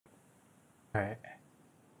Alright.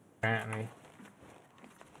 Apparently.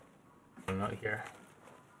 I'm not here.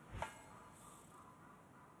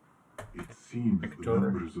 It seems the Door.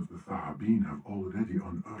 members of the Thahabin have already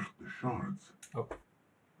unearthed the shards. Oh.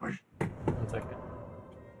 I 1 second.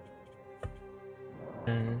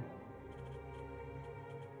 And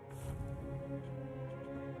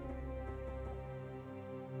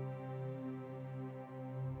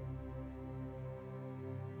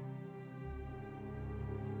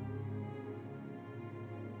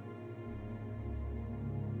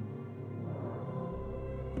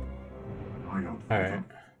eye out for alright. them.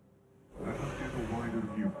 Let us get a wider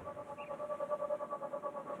view.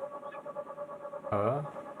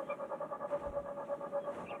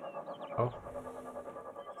 Oh.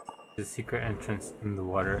 The secret entrance in the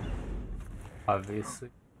water. Obviously.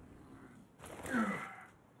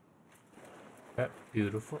 Yep,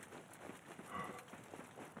 beautiful.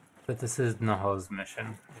 But this is Nahal's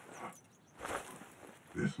mission.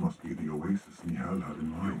 This must be the oasis Nihal had in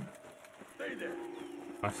mind. Stay there.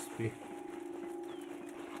 Must be.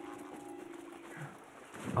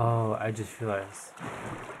 Oh, I just realized.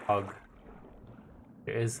 Hog.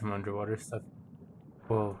 There is some underwater stuff.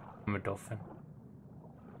 Whoa, I'm a dolphin.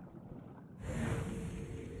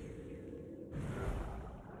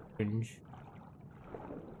 Cringe.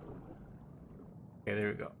 Okay, there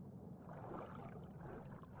we go.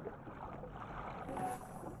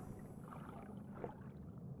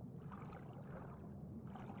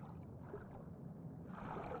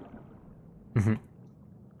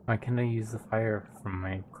 Why can't I use the fire from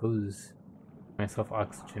my clothes? Myself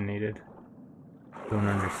oxygenated. Don't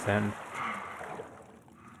understand.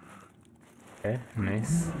 Okay,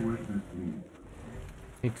 nice. Where did it lead?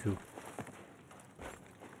 Me too.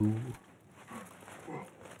 Ooh.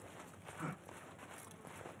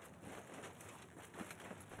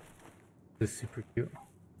 This is super cute.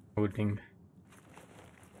 Holding.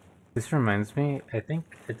 This reminds me, I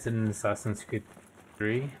think it's in Assassin's Creed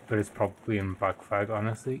 3, but it's probably in Black Flag,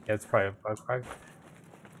 honestly. Yeah, it's probably in Black Flag.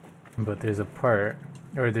 But there's a part,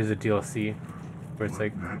 or there's a DLC, where it's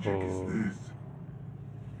like, Magic oh, is this?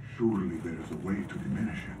 Surely there is a way to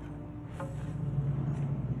diminish it.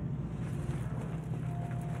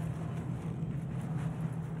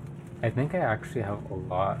 I think I actually have a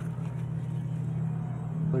lot.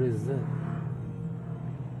 What is this?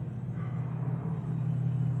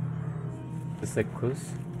 Just like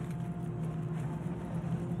close?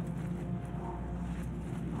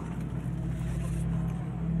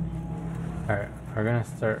 Alright, we're gonna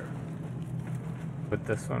start with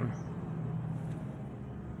this one.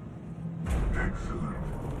 Excellent.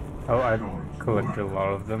 Oh, I Shards collected a work. lot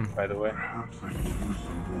of them, by the way. Perhaps I can use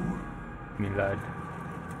some more. Milad.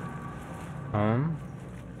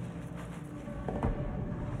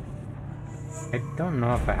 I don't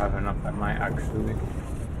know if I have enough. I might actually.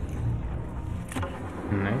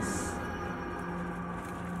 Nice.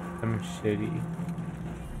 Some shitty.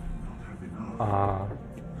 Not have enough. Ah,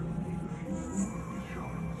 We'll need a few more of these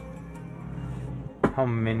shards. how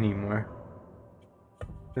many more?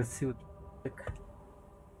 Let's see what.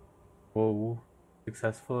 Whoa.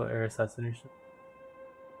 Successful air assassination.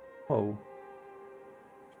 Whoa.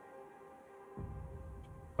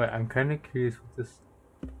 Wait, I'm kind of curious what this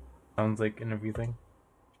sounds like and everything.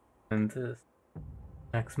 And this.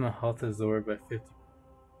 Maximum health is lowered by 50.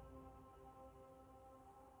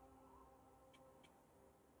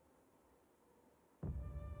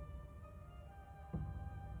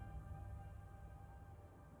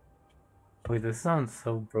 Wait, this sounds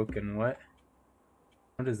so broken. What?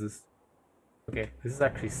 What is this? Okay, this is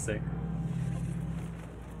actually sick.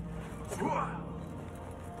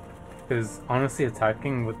 Because honestly,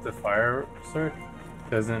 attacking with the fire sword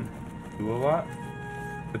doesn't do a lot,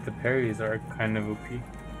 but the parries are kind of OP.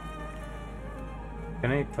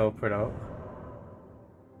 Can I teleport out?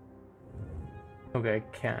 Okay, I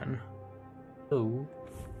can. So,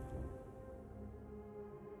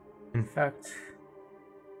 in fact,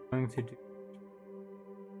 I'm going to do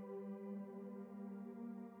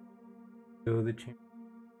go the chamber.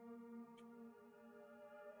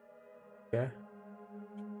 Yeah.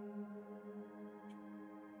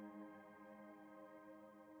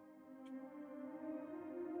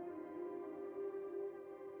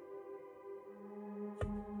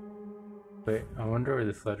 Wait, I wonder where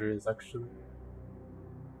this letter is actually.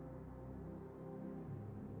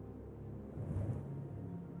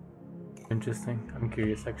 Interesting. I'm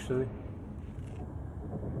curious actually.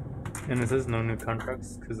 And it says no new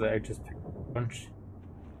contracts because I just picked a bunch.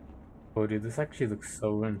 Oh dude, this actually looks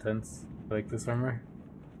so intense. I like this armor.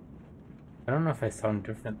 I don't know if I sound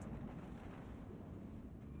different.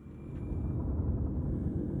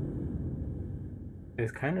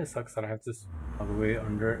 It kind of sucks that I have to swim all the way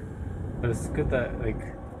under, but it's good that like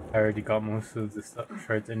I already got most of the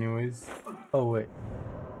shards anyways. Oh wait,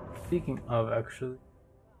 speaking of actually,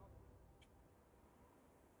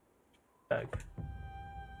 bag.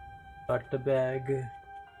 Got the bag.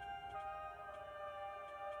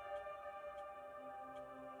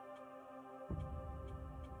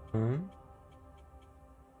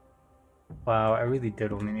 Wow, I really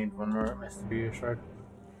did only need one more mystery shard.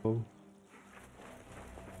 Oh.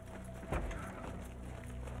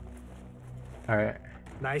 Alright.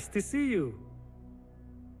 Nice to see you.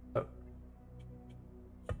 Oh.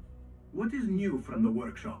 What is new from the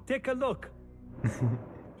workshop? Take a look.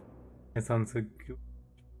 It sounds so cute.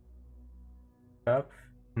 Crap.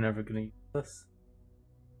 I'm never gonna use this.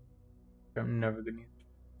 I'm never gonna use it.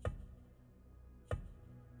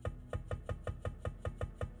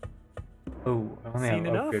 Oh, I only Seen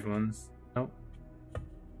have enough? upgrade ones. Nope.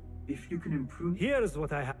 If you can improve... Here's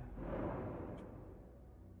what I have.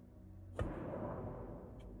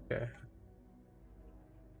 Okay.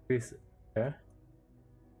 Increase. Okay.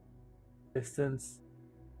 Distance.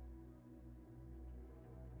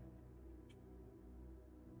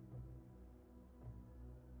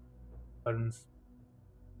 Buttons.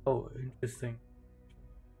 Oh, interesting.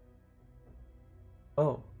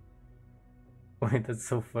 Oh. Wait, that's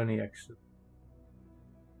so funny actually.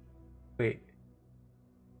 Wait.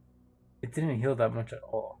 It didn't heal that much at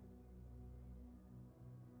all.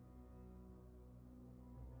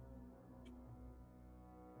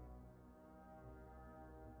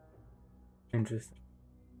 Interesting.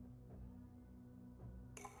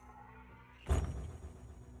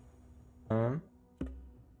 Um.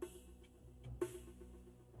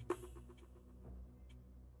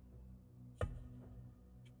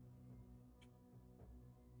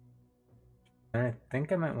 And I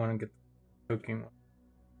think I might want to get the cooking one.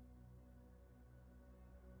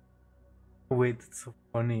 Oh, wait, that's so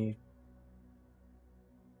funny.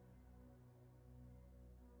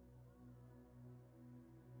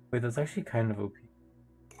 Wait, that's actually kind of OP.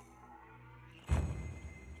 I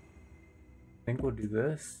think we'll do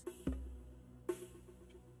this.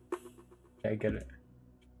 Yeah, I get it.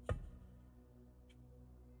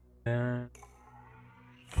 And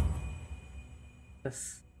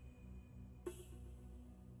this.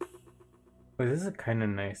 Wait, this is kind of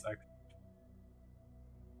nice actually.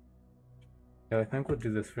 Yeah, I think we'll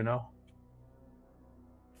do this for now.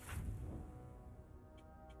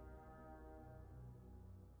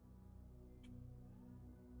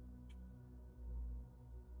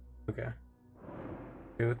 Okay.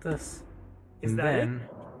 Okay with this. Is And that then,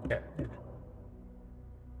 yeah.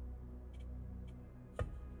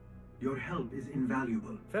 Your help is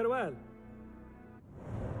invaluable. Farewell.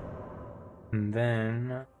 And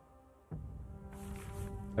then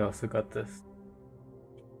I also got this.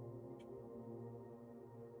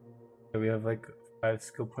 So we have like 5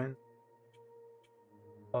 skill points.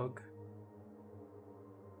 Hog.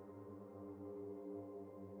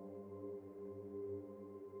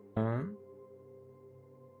 Um.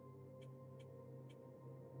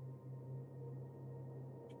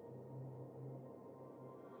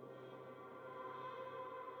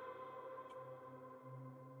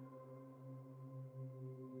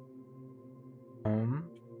 Um.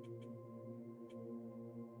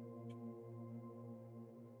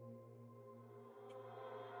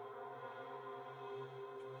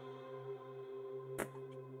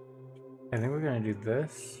 I think we're gonna do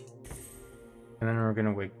this, and then we're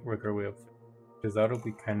gonna work our way up, because that'll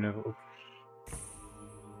be kind of okay.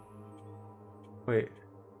 Wait.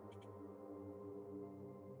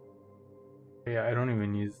 Yeah, I don't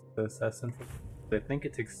even use the assassin for. I think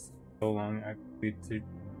it takes so long actually to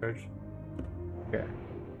charge. Okay.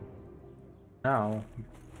 Now,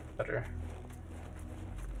 better.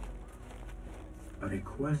 A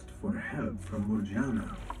request for help from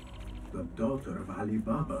Murjana, the daughter of Ali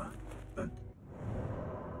Baba, but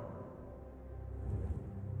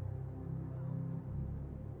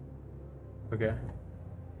Okay.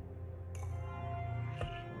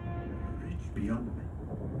 rich beyond me.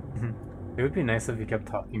 It would be nice if you kept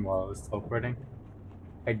talking while I was teleporting.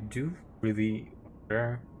 I do really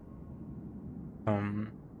wonder.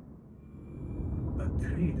 A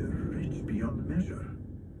trader rich beyond measure.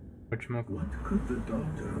 Whatchamacallit. What could the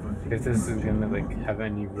daughter of a If this is victim gonna like have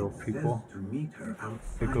any real says people to meet her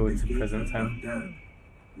outside to go the to gate present of time. Baghdad.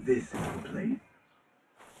 This is the place.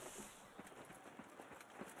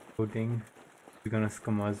 Coding. You're gonna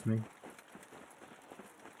scamaz me.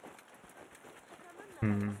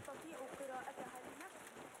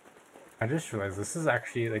 I just realized this is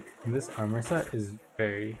actually like this armor set is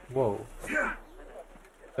very whoa.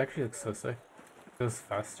 It actually looks so sick. goes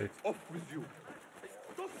faster. Off with you.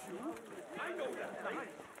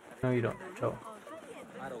 No, you don't, Joe.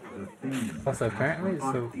 The things Also, apparently,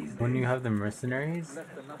 that so these when you days. have the mercenaries.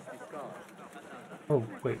 Oh,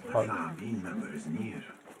 wait, pause. Family member is near.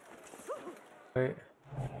 Wait.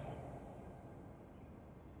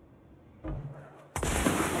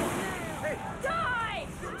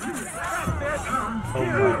 Oh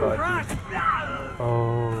my god, dude.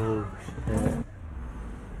 Oh shit.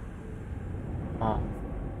 Oh.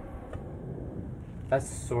 That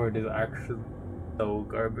sword is actually so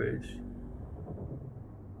garbage.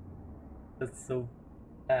 That's so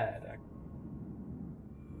bad.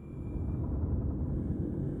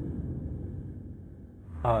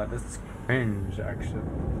 Ah, that's cringe actually.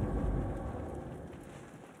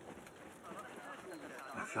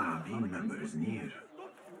 A family member is near.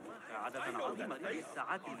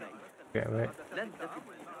 Okay, wait.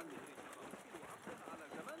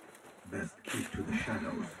 Best keep to the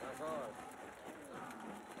shadows.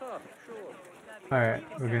 Alright,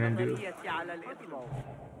 we're gonna do.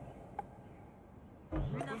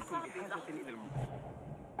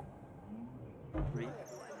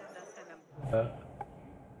 Uh,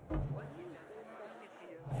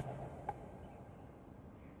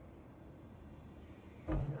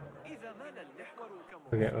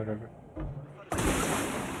 okay, whatever.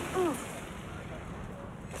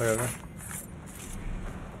 Whatever.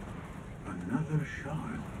 Another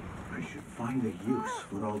shard. I should find a use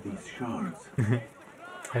for all these shards.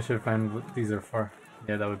 I should find what these are for.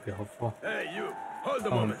 Yeah, that would be helpful. Hey, you! Hold a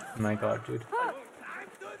Oh moment. my god, dude.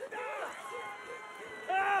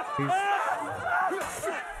 Please.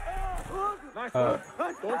 Nice one.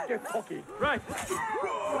 Don't get cocky. Right.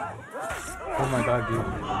 Oh my god,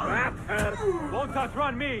 dude. Won't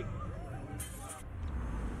outrun me.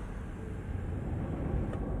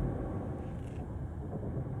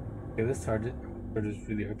 Okay, this target is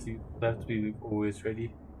really hard to use. You have to be always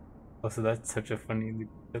ready. Also, that's such a funny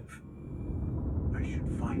tip. I should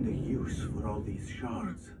find a use for all these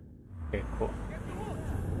shards. Okay, cool.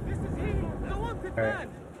 This is he, the wanted Alright. man.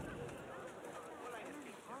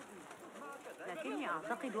 لكني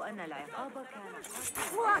أعتقد أن العقاب كان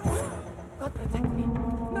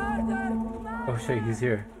Oh shit, he's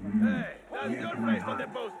here. Hey, that's your face on the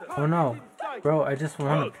poster. Oh no. Bro, I just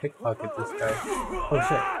want to pickpocket this guy. Oh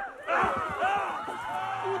shit.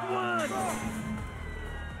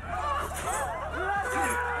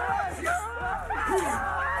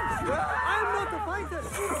 I'm not a fighter.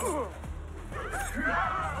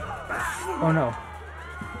 Oh no.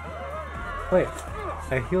 Wait,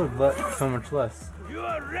 I healed so much less. You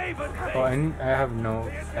are Raven. Oh, I have no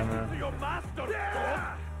stamina. Your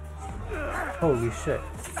master. Holy shit.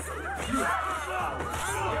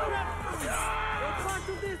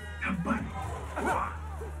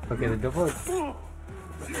 Okay, the double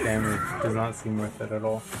damage does not seem worth it at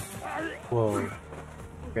all. Whoa.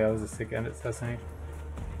 Okay, that was a sick end assassination.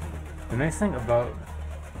 The nice thing about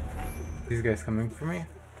these guys coming for me.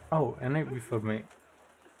 Oh, and I refilled my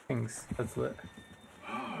things. That's lit.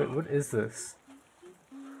 Wait, what is this?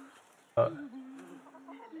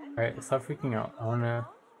 Alright, stop freaking out. I wanna.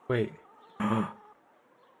 Wait. Huh?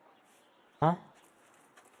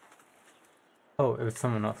 Oh, it was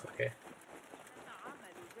someone else. Okay.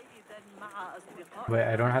 Wait,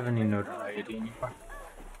 I don't have any notoriety anymore.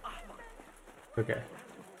 Okay.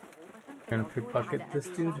 Gonna pickpocket this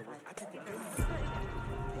dude.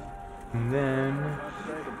 And then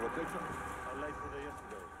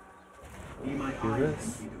do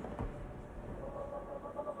this.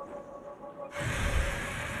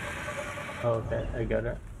 Oh, okay, I got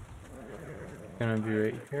it. Gonna be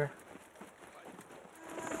right here.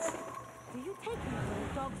 Do you take me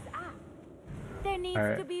for a dog's act? There needs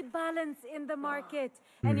Alright. to be balance in the market.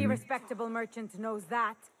 Any respectable merchant knows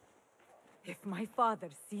that. If my father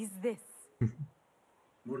sees this,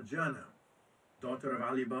 Murjana, daughter of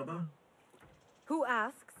Ali Baba? who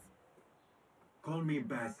asks? Call me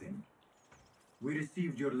Basim. We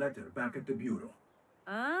received your letter back at the bureau.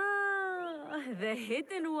 Ah, the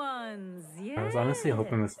hidden ones. Yes. I was honestly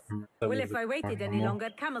hoping this. Well, if I waited any longer,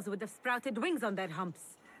 camels would have sprouted wings on their humps.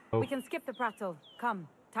 Oh. We can skip the prattle. Come,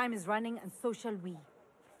 time is running, and so shall we.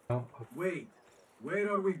 Oh, Wait,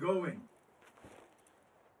 where are we going?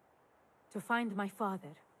 To find my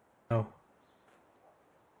father. oh.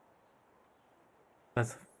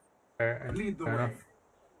 That's fair. Lead the fair way. enough.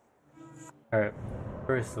 Alright,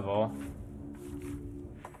 first of all,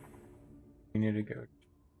 we need to go.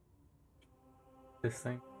 This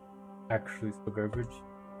thing actually so garbage.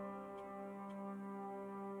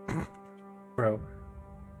 Bro,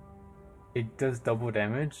 it does double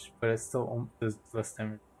damage, but it still does less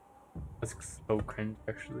damage. That's so cringe,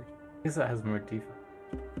 actually. I guess that has more defense.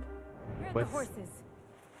 Where are the What's- horses?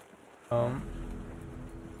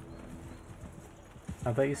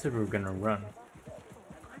 I thought you said we were gonna run.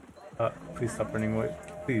 Please stop running away.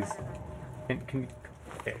 Please. Can you...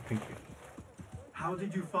 Okay, thank you. How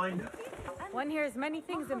did you find us? One hears many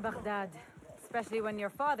things in Baghdad, especially when your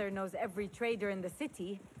father knows every trader in the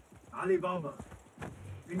city. Ali Baba.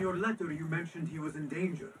 In your letter, you mentioned he was in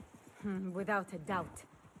danger. Without a doubt.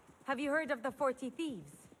 Have you heard of the 40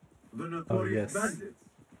 Thieves? The notorious yes. bandits,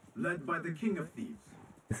 led by the king of thieves.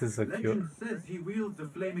 This is so cute. Legend says he wields a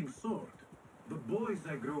flaming sword. The boys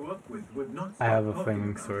I grew up with would not I stop have a talking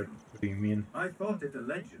flaming about sword. him. What do you mean? I thought it a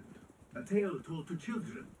legend, a tale told to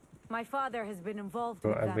children. My father has been involved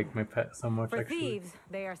Bro, with I them. like my pet so much, For actually. thieves,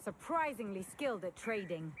 they are surprisingly skilled at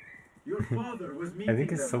trading. Your father was I meeting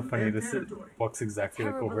think it's them so on funny. their This territory. walks exactly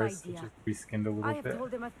like Terrible over us, idea. which is reskinned a I little have bit.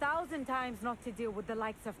 told him 1,000 times not to deal with the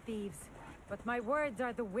likes of thieves, but my words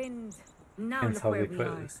are the wind. Now That's look how where they we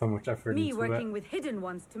are. put so much effort Me into working it. with hidden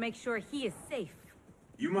ones to make sure he is safe.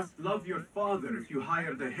 You must love your father if you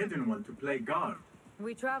hire the hidden one to play guard.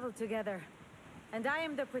 We travel together, and I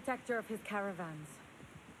am the protector of his caravans.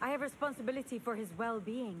 I have responsibility for his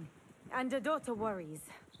well-being, and a daughter worries.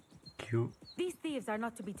 Cute. These thieves are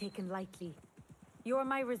not to be taken lightly. You are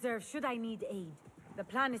my reserve should I need aid. The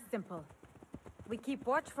plan is simple. We keep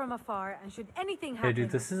watch from afar, and should anything Hey happen, dude,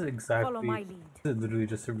 this is exactly... follow my lead. This is literally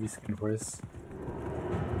just a reskinned horse.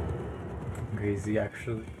 Crazy,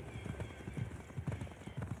 actually.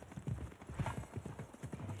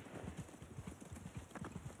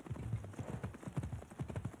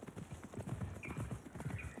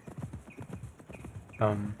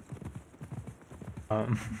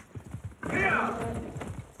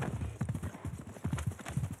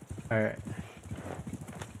 Alright.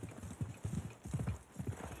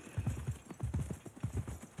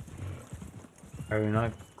 Are we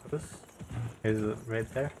not close? Is it right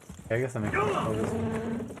there? I guess I'm making this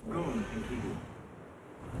one. Go on, Enkidu.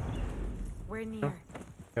 We're near.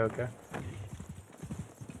 Okay.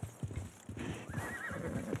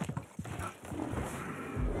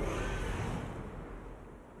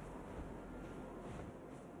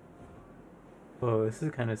 Whoa, this is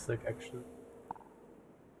kind of sick, actually.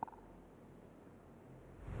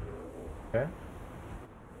 Okay.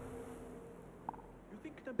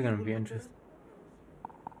 It's gonna be interesting.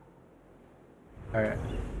 Alright.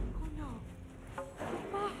 Oh no!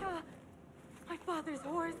 Maha! My father's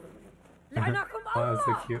horse! Oh, La'anakum that's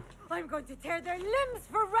so Allah! cute. I'm going to tear their limbs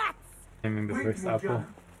for rats! Naming the Wait, first apple. Morgana.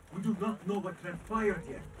 We do not know what transpired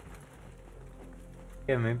yet.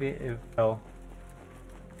 Yeah, maybe it fell.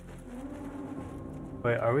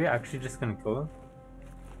 Wait, are we actually just gonna kill him?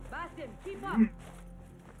 Basim, keep up!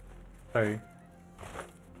 Sorry.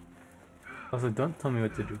 Also, don't tell me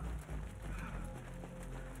what to do.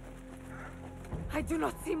 I do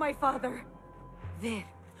not see my father! There.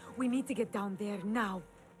 We need to get down there now.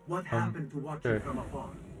 What happened to watching sure. from afar?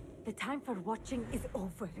 The time for watching is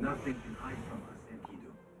over. Nothing can hide from us,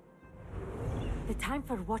 Enkidu. The time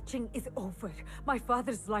for watching is over. My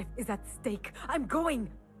father's life is at stake. I'm going!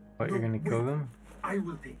 What, you're gonna kill them? I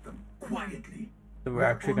will take them quietly. So we're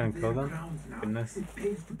actually on gonna kill their them? grounds now. Goodness. It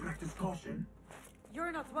pays to practice caution.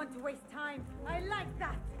 You're not one to waste time. I like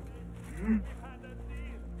that! You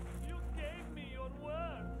gave me your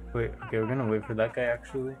word. Wait, okay, we're gonna wait for that guy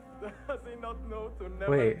actually. Does he not know to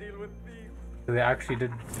never Wait. deal with thieves? So they actually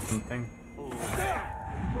did something.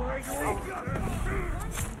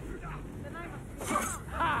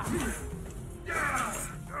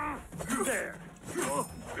 There.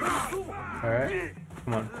 Alright,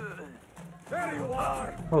 come on. There you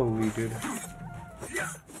are. Holy dude.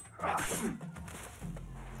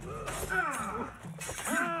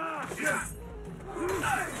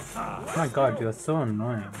 Oh my god, dude, that's so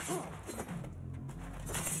annoying.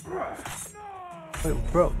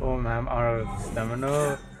 Wait, bro. Oh man, I'm out of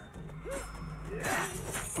stamina.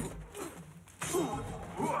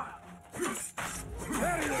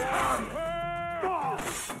 Oh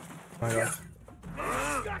my god.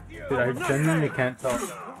 Dude, I genuinely can't tell.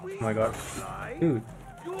 Oh my god. Dude.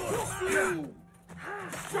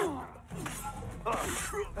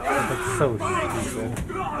 That's so stupid.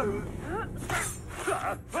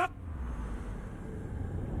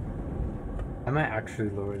 I might actually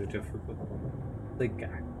lower the difficulty. Like,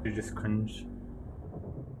 actually just cringe.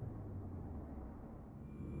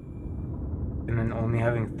 And then only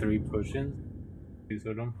having 3 potions? Use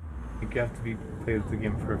them. I think you have to play the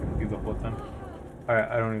game perfectly the whole time. Alright,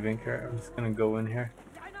 I don't even care. I'm just gonna go in here.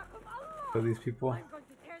 Kill these people. I'm going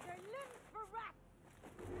to tear their limbs for rats!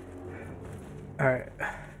 Alright.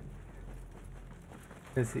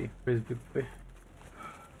 Let's see. Where's Big Boy?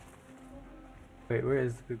 Wait, where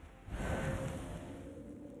is the Big Boy?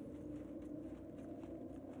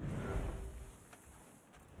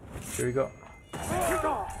 Here we go.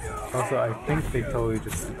 Also, I think they totally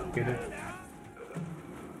just duplicated.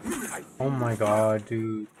 Oh my god,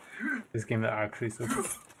 dude. This game is actually so cool.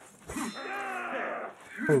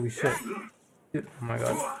 Holy shit. Dude, oh my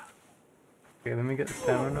god. Okay, let me get the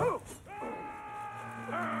stamina.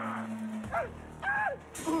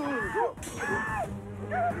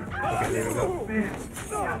 Okay, there we go.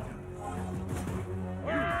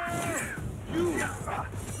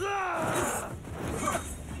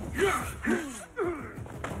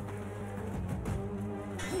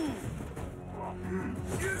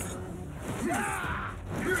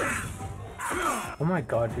 Oh my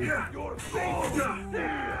god, dude. Yeah,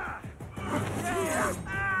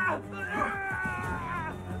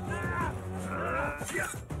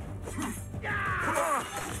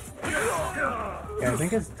 I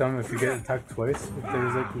think it's dumb if you get attacked twice, if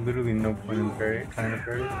there's like literally no point in trying to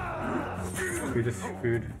parry. You're just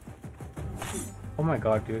screwed. Oh my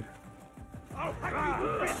god, dude.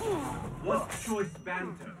 What choice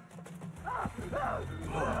banter?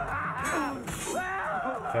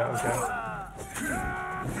 Yeah, okay.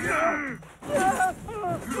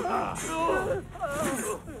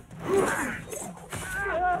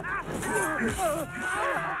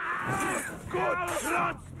 God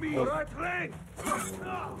grants me right leg!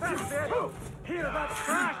 That's it! Hear that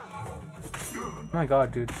crash! Oh my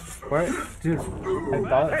god, dude. Where? Dude, I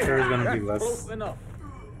thought there was gonna be less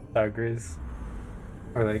daggers.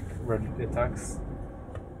 Or like red attacks.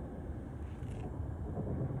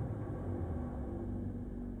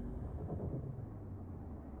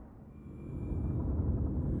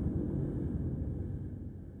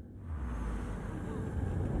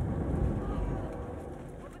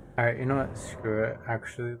 Alright, you know what? Screw it,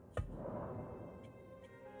 actually.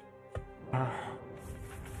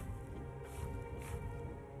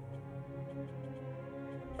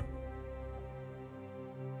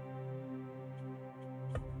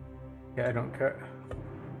 Yeah, I don't care.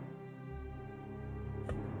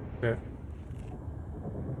 Okay.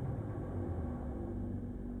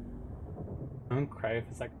 I don't cry if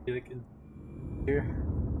it's actually like in here.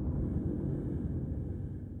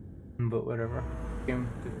 But whatever. Game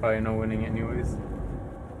is probably no winning anyways.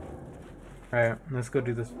 Alright, let's go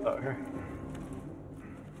do this without her.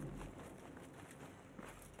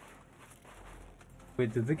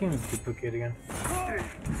 Wait, did the game duplicate again?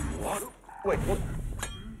 What? Wait, what?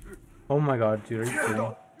 Oh my god, dude, are you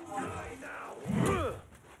kidding?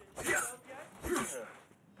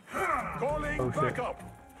 Calling Oh shit. backup!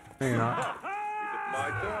 No, you're not. Is it my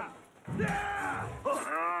turn?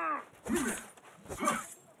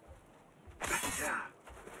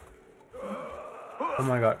 Oh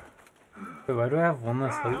my god. Wait, why do I have one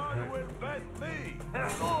less How light? to invest me?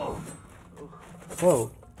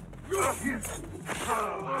 Whoa.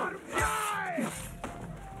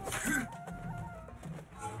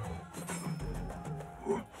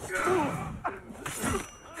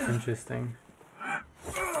 Interesting.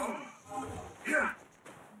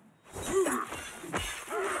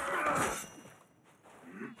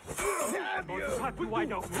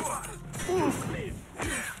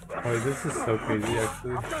 Oh, this is so crazy,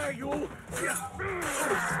 actually.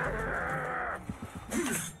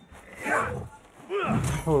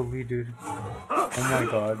 Holy dude. Oh my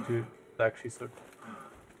god, dude. It's actually so.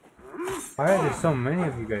 Why are there so many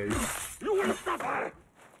of you guys? You will suffer!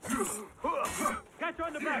 Catch you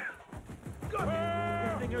on the back!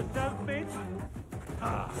 Losing yourself, mate?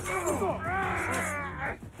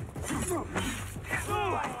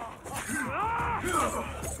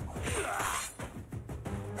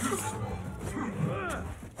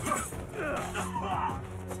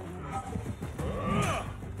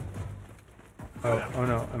 Oh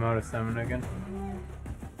no, I'm out of stamina again.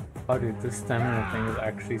 Oh dude, this stamina thing is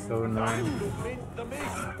actually so annoying. The meat!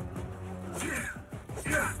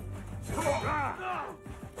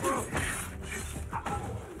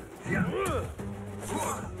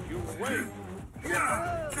 You wait!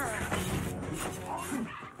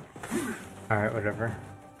 Alright, whatever.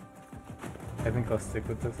 I think I'll stick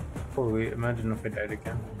with this. Holy, imagine if I died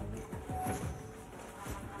again.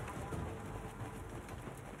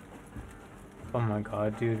 Oh my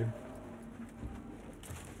god, dude.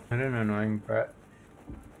 What an annoying brat.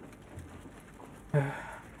 My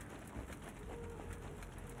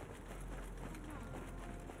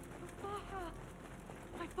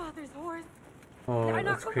father's horse. Oh, They're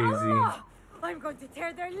that's not crazy. Ah! I'm going to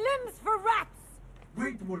tear their limbs for rats!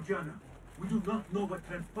 Wait, Morgiana. We do not know what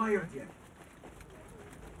transpired yet.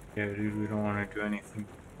 Yeah, dude, we don't want to do anything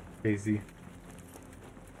crazy.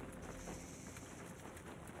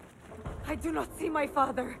 I do not see my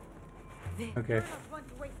father. Okay. I don't want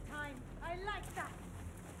to waste time. I like that.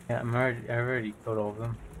 Yeah, I've already killed all of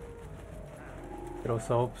them. It also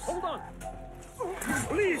helps. Hold on!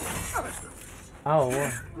 Please! Ow.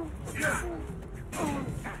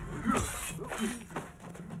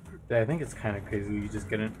 Yeah, I think it's kind of crazy. You just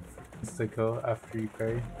get an insta kill after you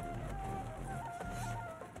parry.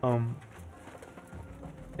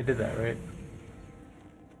 I did that, right?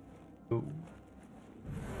 Ooh.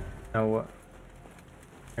 Now what?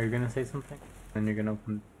 Are you gonna say something? And you're gonna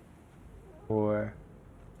open, or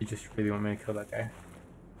you just really want me to kill that guy?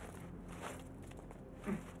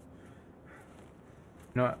 You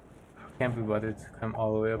know what? Can't be bothered to come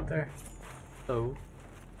all the way up there. So,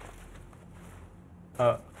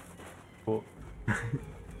 cool.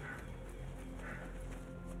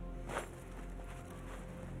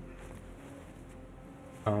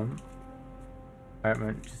 Alright,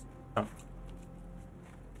 man, just jump.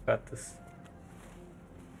 Got this.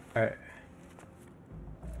 Alright.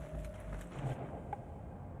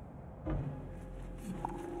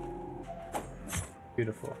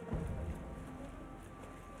 Beautiful.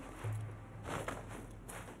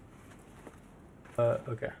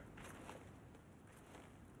 Okay.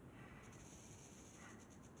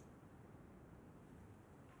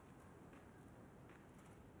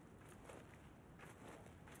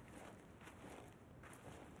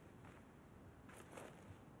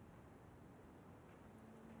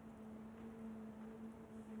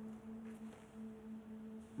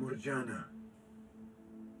 Morjana,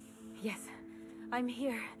 Yes, I'm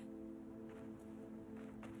here.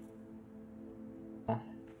 Oh,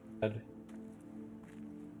 dead.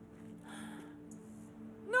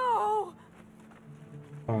 No!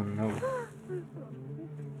 Oh no.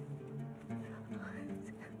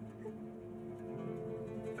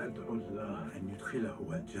 أدعو الله أن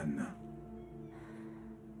يدخله الجنة.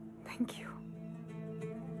 Thank you.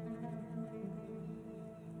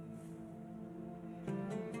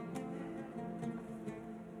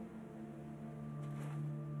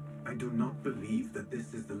 I do not believe that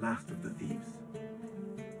this is the last of the thieves.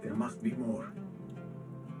 There must be more.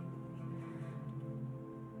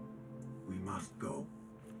 We must go.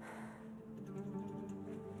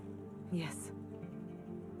 Yes.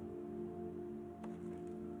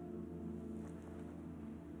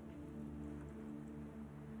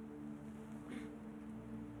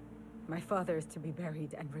 My father is to be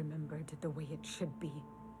buried and remembered the way it should be.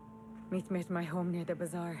 Meet me at my home near the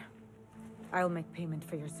bazaar. I'll make payment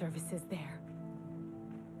for your services there.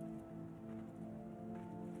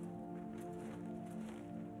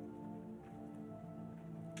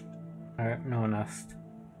 Alright, no one asked.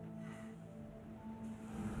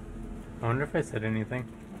 I wonder if I said anything.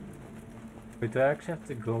 Wait, do I actually have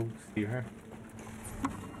to go see her?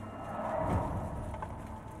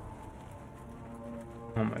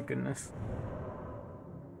 Oh my goodness.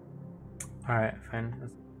 Alright,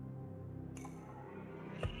 fine.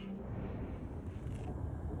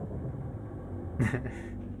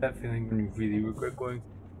 That feeling when you really regret going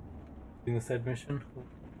doing a side mission.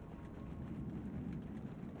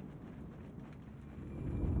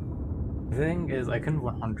 The thing is, I can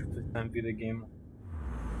 100% beat the game.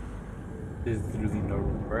 There's literally no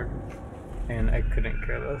reward, and I couldn't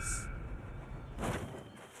care less.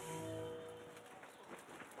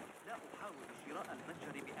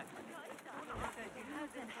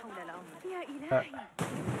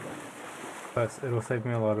 Plus, it'll save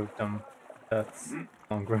me a lot of dumb deaths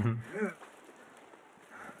long run.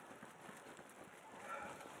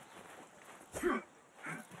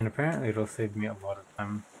 And apparently it'll save me a lot of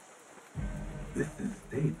time. This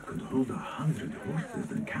estate could hold 100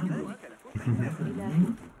 horses and camels. I never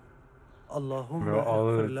knew. اللهم Bro, all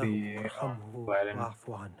اغفر of له the وارحمه Aladdin واعف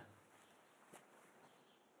عنه.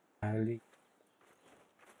 Ali.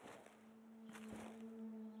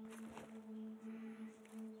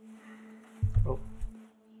 Oh.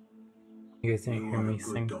 You guys didn't You hear are a me good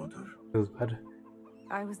sing. daughter. Feels bad.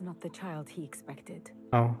 I was not the child he expected.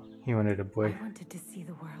 Oh, he wanted a boy. I wanted to see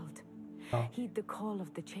the world. Oh. Heed the call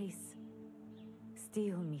of the chase.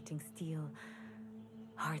 Steel meeting steel.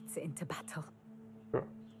 Hearts into battle. Bro,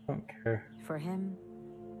 I don't care. For him,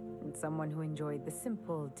 someone who enjoyed the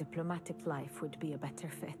simple, diplomatic life would be a better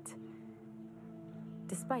fit.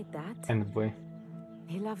 Despite that, And the boy.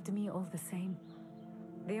 he loved me all the same.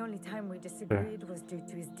 The only time we disagreed was due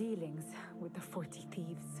to his dealings with the 40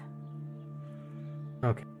 thieves.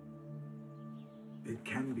 Okay. It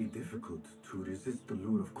can be difficult to resist the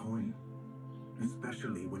lure of coin,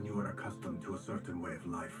 especially when you are accustomed to a certain way of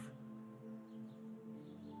life.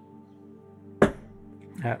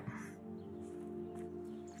 Yeah.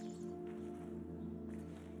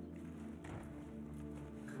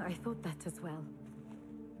 I thought that as well.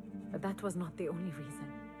 But that was not the only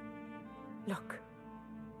reason. Look.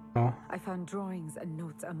 Oh. I found drawings and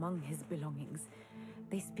notes among his belongings.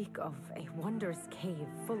 They speak of a wondrous cave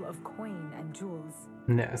full of coin and jewels.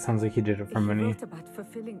 Yeah, it sounds like he did it for money. He wrote about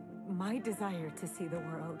fulfilling my desire to see the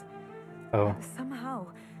world. Oh. Somehow,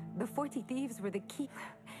 the 40 thieves were the key.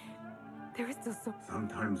 There is still so...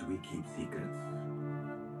 Sometimes we keep secrets.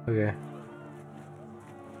 Okay.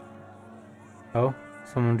 Oh,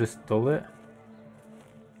 someone just stole it?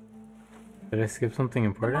 Did I skip something The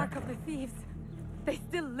important? mark of the thieves. They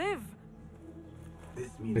still live.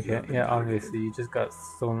 This means Okay, yeah, obviously, you just got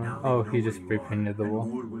stolen. Oh, he just spray painted the wall.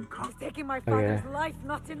 He's taking my father's life,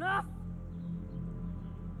 not enough.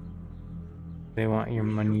 They want your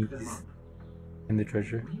money and the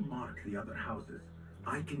treasure. Remark the other houses.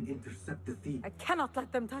 I can intercept the thief. I cannot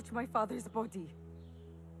let them touch my father's body.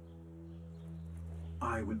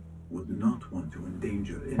 I would not want to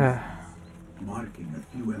endanger innocence. Marking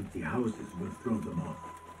a few empty houses will throw them off.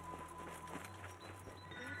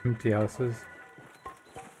 Empty houses.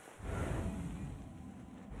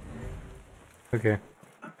 Okay.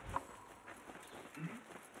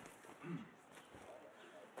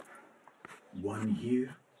 One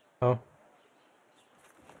here. Oh.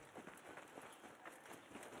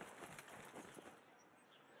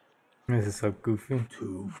 This is so goofy.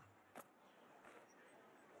 Two.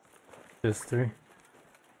 Just 3.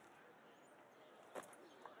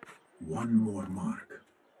 One more mark.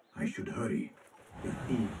 I should hurry. The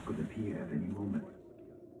thief could appear at any moment.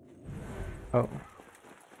 Oh.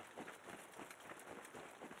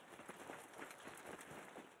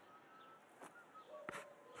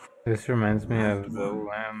 This reminds me of the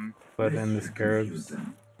lamb, blood, and the scarabs.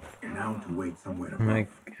 Now to wait somewhere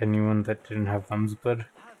Like anyone that didn't have lamb's blood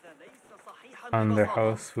on their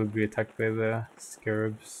house would be attacked by the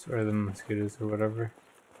scarabs or the mosquitoes or whatever.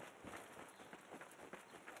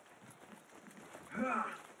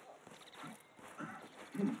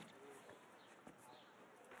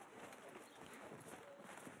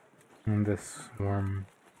 And this swarm.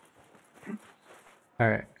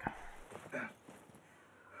 Alright.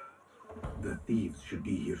 The thieves should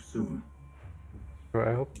be here soon.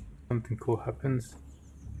 Bro, I hope something cool happens.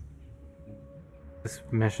 This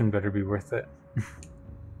mission better be worth it.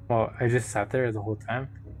 Well, I just sat there the whole time.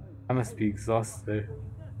 I must be exhausted.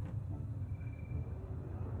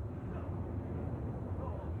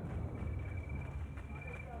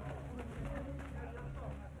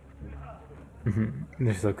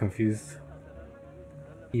 They're so confused.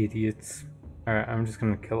 Idiots. Alright, I'm just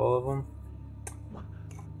gonna kill all of them.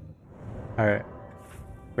 Alright.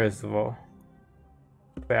 First of all.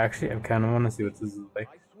 But actually, I kind of want to see what this is like.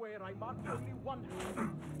 I swear I marked only one.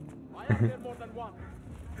 I am there more than one.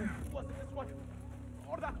 Was it this one?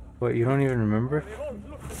 Or that? Wait, you don't even remember? They all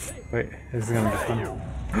look the same. Wait, this is gonna be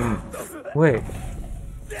fun. Wait.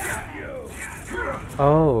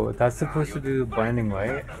 Oh, that's supposed to do the blinding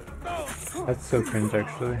light? That's so cringe,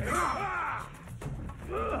 actually.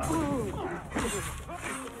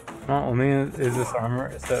 Not only is this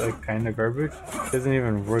armor set like kind of garbage, it doesn't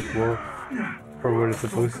even work well for what it's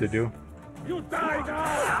supposed to do. You die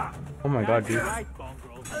now! Oh my god, dude. Right,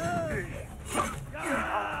 mongrel.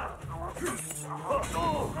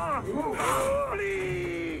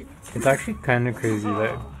 It's actually kind of crazy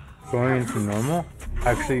that going into normal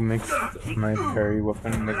actually makes my parry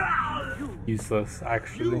weapon like useless,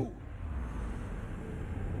 actually.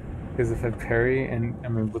 Because if I parry and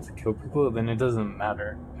I'm able to kill people, then it doesn't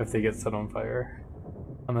matter if they get set on fire.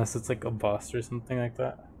 Unless it's like a boss or something like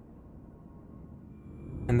that.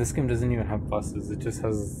 And this game doesn't even have bosses, it just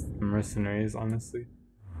has mercenaries, honestly.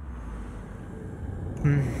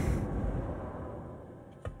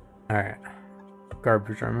 Alright.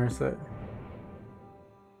 Garbage armor set.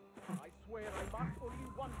 I swear I marked only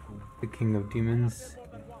one. The king of demons.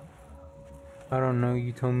 I don't know,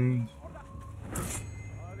 you told me.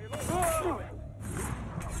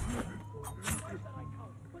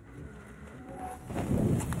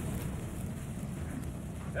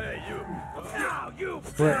 Hey, you! Now you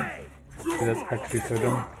What? play! Dude, that's actually so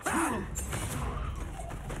dumb.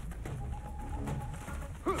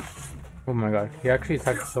 Oh my god, he actually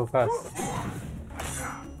attacked so fast.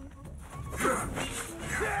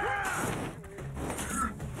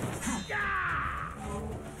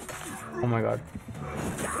 Oh my god.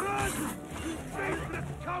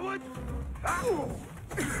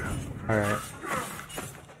 Alright.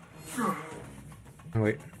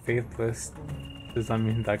 Wait, faithless. Does that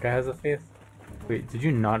mean that guy has a faith? Wait, did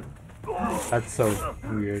you not? That's so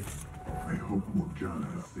weird. I hope Murjana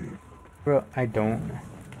is safe. Bro, I don't.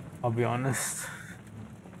 I'll be honest.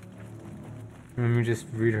 Let me just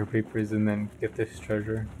read her papers and then get this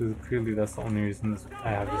treasure. Because clearly that's the only reason I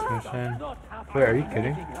have this mission. Wait, are you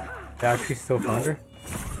kidding? They actually still found her?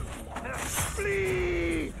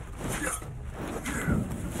 Flee!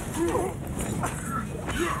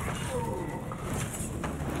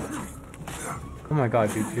 Oh my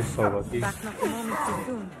god, dude, you're so lucky. That's not the moment too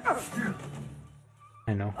soon.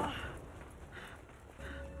 I know.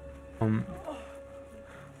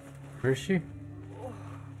 Where is she?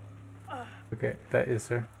 Okay, that is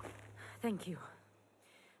her. Thank you.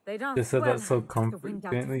 They don't Just said well, that so took the wind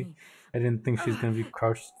out of confidently. me. I didn't think she was gonna be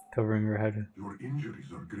crouched covering her head. Your injuries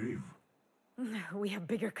are grave. We have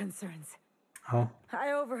bigger concerns. Oh,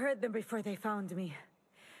 I overheard them before they found me.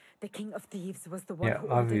 The King of Thieves was the one Yeah, who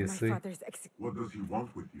ordered obviously. my father's execution. What does he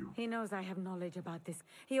want with you? He knows I have knowledge about this.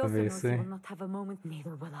 He also knows Obviously. he will not have a moment,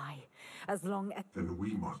 neither will I. As long as... Then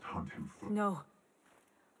we must hunt him first. No.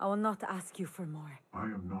 I will not ask you for more. I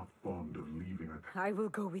am not fond of leaving a... I will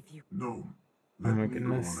go with you. No. Oh Let my me go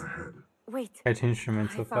goodness. on ahead. Wait. I changed her mind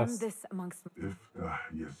I so found fast. this amongst... Iftah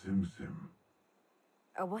Yasimsim.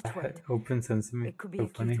 A watchword. Open sesame. It could be So a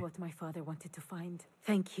key funny. to what my father wanted to find.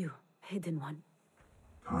 Thank you, Hidden One.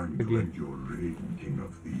 Time Good to game. end your reign, King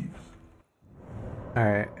of Thieves.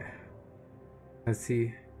 Alright. Let's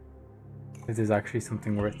see if there's actually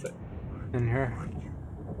something worth it in here. Find you.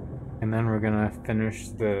 And then we're gonna finish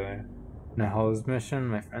the Nahal's mission,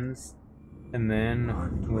 my friends. And then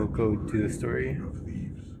Time to we'll end go your do the reign, story. King of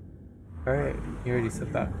Thieves. Alright, you already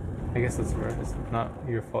said that. I guess that's right. It's not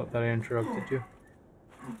your fault that I interrupted you.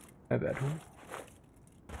 My bad.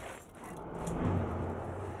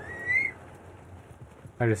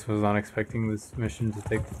 I just was not expecting this mission to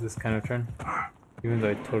take this kind of turn. Even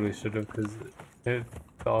though I totally should have, because the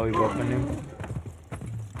ollie weapon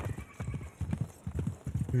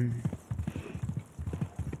knew.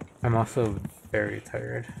 I'm also very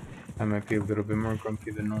tired. I might be a little bit more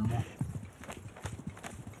grumpy than normal.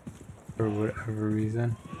 For whatever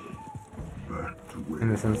reason. Back to where In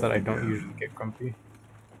the sense that I you don't began. usually get grumpy.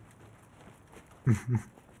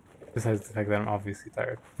 Besides the fact that I'm obviously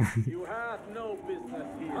tired. You have no business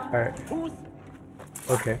here. Alright, Who's...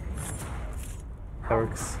 okay. That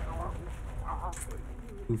works.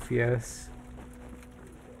 Goofy ass.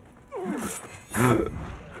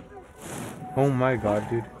 Oh my god,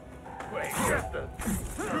 dude. Wait, Justin.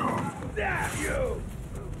 Damn you!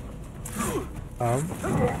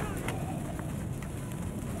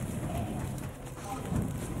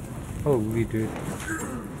 Holy dude.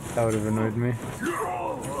 That would have annoyed me.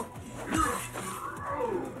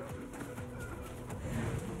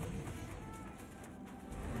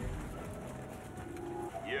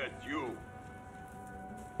 Yes, you.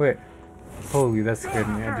 Wait. Holy, that scared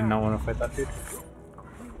me. I did not want to fight that dude.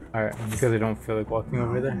 Alright, because I don't feel like walking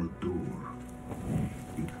over there. Now a door.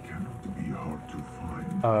 It cannot be hard to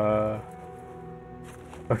find.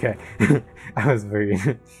 Okay. I was very...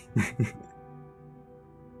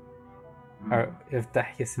 Alright, if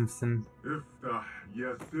Dahya Simpson... Iftah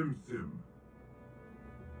Yasimsim.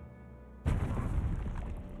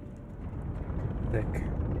 Sick.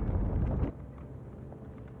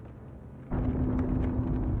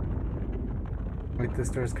 Wait, this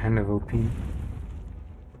door is kind of OP.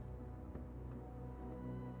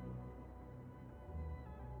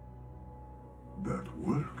 That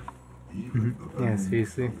work? Even the Yeah, Banu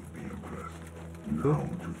seriously. Musa will be impressed. Now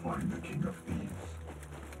to find the King of Thieves.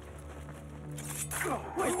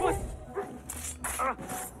 Wait, what?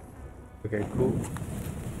 Okay, cool.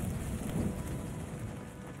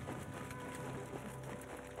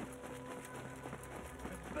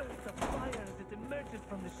 Burst of fire as it emerges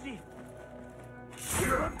from the sheath.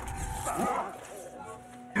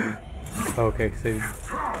 Okay, save.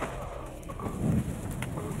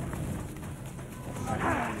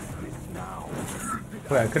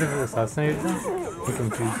 Wait, I could have assassinated him? I'm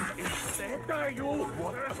confused.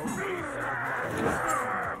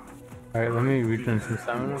 Alright, let me return some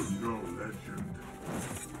stamina. No legend.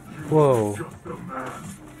 Whoa. Just a man.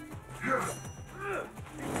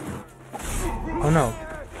 Oh no.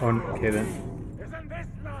 Oh, okay then. Isn't this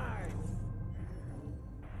nice?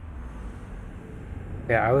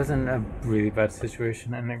 Yeah, I was in a really bad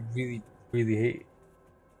situation and I really hate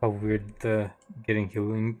how weird the getting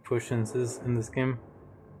healing potions is in this game.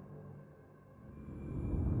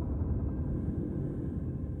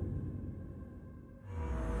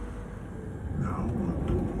 Now a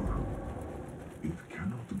door. It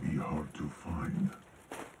cannot be hard to find.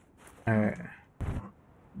 Alright.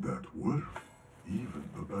 That work? Even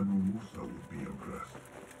the Banu Musa would be impressed.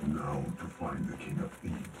 Now to find the King of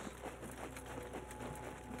Thieves.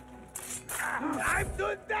 Time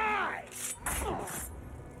to die!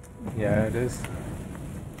 Yeah, it is.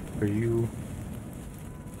 For you.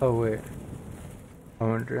 Oh, wait. I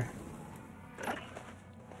wonder.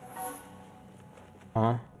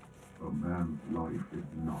 Huh? A man's life is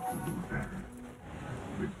not a loose end.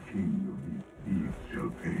 The king of these thieves shall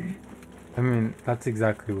pay. I mean, that's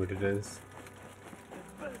exactly what it is.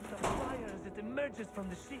 The burst of fire as it emerges from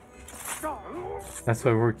the sheep. That's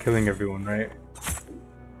why we're killing everyone, right?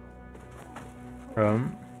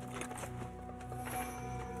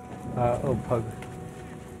 Oh, pug.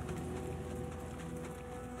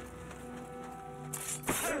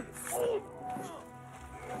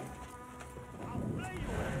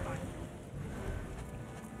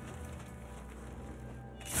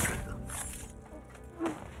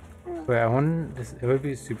 Wait, I want this. It would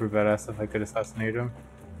be super badass if I could assassinate him.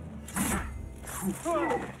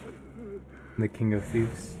 The king of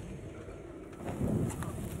thieves.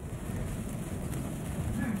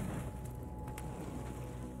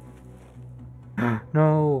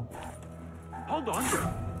 No. Hold on.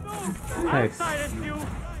 Nice. Silence you.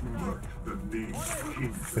 The name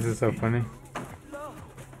king. This is so funny.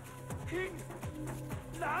 King.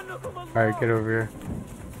 La'anakum Allah. Alright, get over here.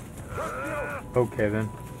 Okay then.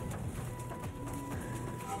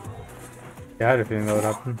 Yeah, I had a feeling that would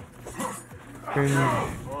happen.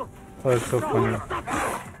 Oh, that's so funny.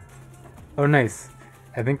 Oh, nice.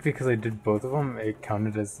 I think because I did both of them, it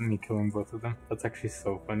counted as me killing both of them. That's actually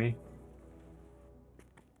so funny.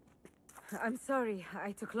 I'm sorry,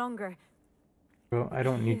 I took longer. Bro, I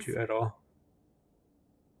don't need you at all.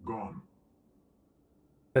 Gone.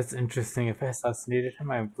 That's interesting. If I assassinated him,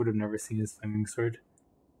 I would have never seen his flaming sword.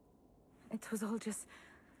 It was all just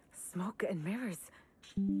smoke and mirrors.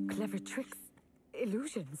 Clever tricks,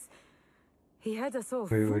 illusions. He had us all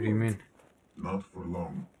Wait, what do you fooled. mean? Not for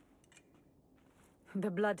long. The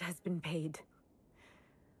blood has been paid.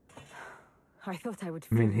 I thought I would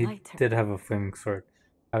I feel mean, he lighter. did have a flaming sword.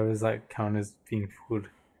 How does that count as being fooled?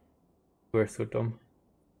 We're so dumb.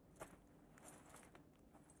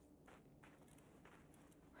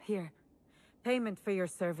 Here, payment for your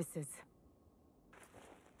services.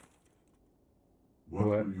 What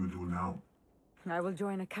What? will you do now? I will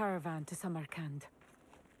join a caravan to Samarkand.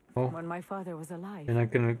 Oh, When my father was alive, you're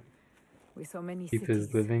not gonna we saw many keep cities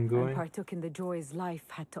his living and going? partook in the joys life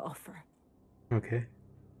had to offer. Okay.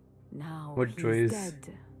 Now What he's joys?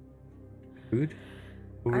 dead. Food?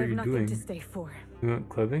 What I were have you nothing doing? to stay for. You went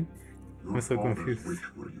clubbing? Your I'm so father's confused. wish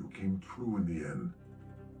for you came true in the end.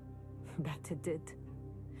 That it did.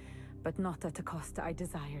 But not at a cost I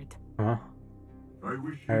desired. Huh? I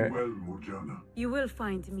wish you Alright. well, Morjana. You will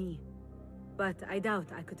find me. But I doubt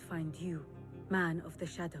I could find you, man of the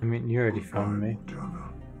shadow. I mean, you already Goodbye, found me.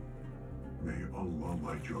 Morjana. May Allah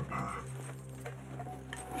light your path.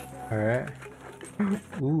 Alright.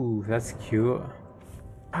 Ooh, that's cute.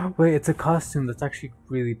 Wait, it's a costume. That's actually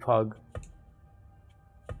really pog.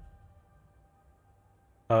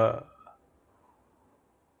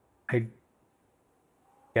 I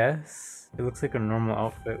guess it looks like a normal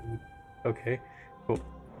outfit. Okay, cool.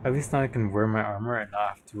 At least now I can wear my armor and not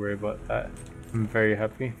have to worry about that. I'm very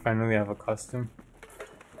happy. Finally, I have a costume.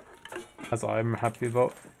 That's all I'm happy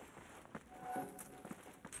about.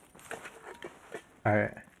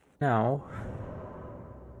 Alright, now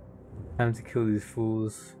time to kill these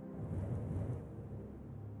fools.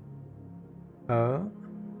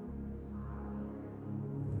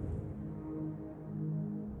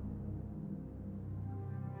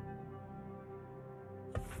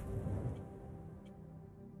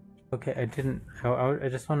 Okay, I didn't. I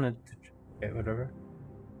just wanted to. Okay, whatever.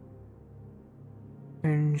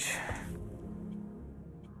 Change.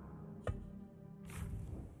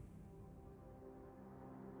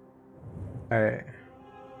 Alright.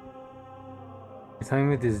 You're telling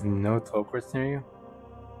me there's no teleports near you?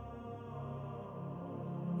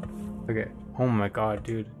 Okay. Oh my god,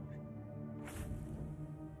 dude.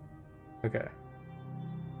 Okay.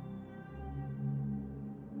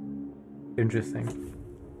 Interesting.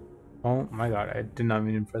 Oh my god, I did not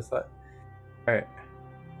mean to press that. Alright.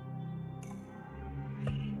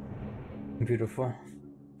 Beautiful.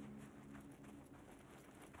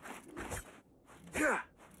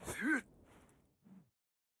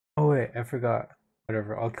 Oh wait, I forgot.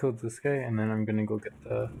 Whatever, I'll kill this guy and then I'm gonna go get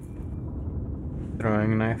the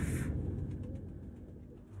throwing knife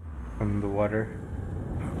from the water.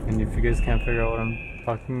 And if you guys can't figure out what I'm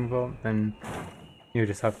talking about, then you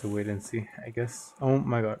just have to wait and see, I guess. Oh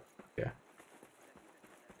my god, yeah.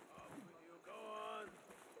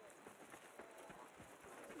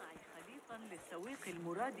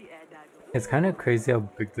 It's kind of crazy how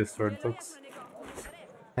big this sword looks.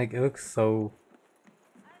 Like, it looks so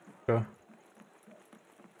cool.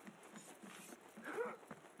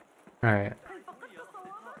 Alright.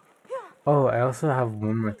 Oh, I also have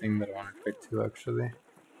one more thing that I want to pick too, actually.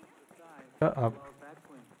 Shut up.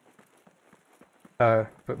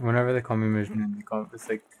 But whenever they call me Mission, it's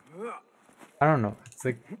like, I don't know, it's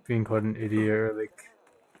like being called an idiot or like,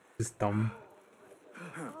 just dumb.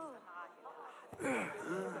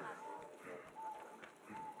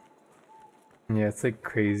 Yeah, it's like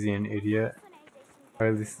crazy and idiot. Or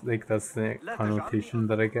at least, like, that's the connotation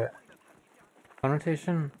that I get.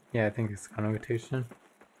 Connotation? Yeah, I think it's connotation.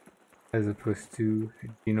 As opposed to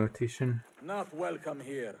denotation. Not welcome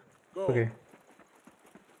here. Go. Okay.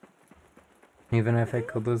 Even if I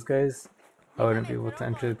killed those guys, I wouldn't be able to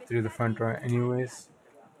enter through the front door anyways.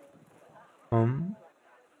 And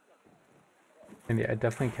yeah, I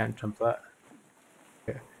definitely can't jump that.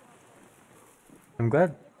 Okay. I'm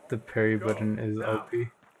glad the parry button is LP.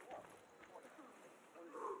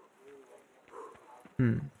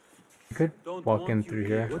 I could walk in through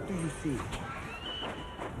here. What do you see?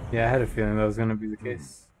 Yeah, I had a feeling that was gonna be the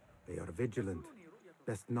case. They are vigilant.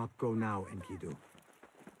 Best not go now, Enkidu.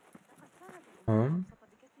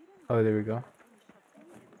 Oh, there we go.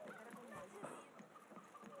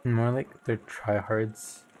 More like they're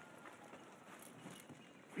tryhards.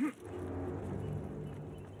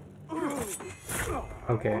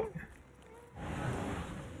 Okay.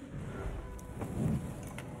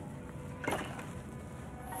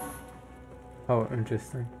 Oh,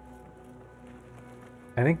 interesting.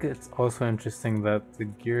 I think it's also interesting that the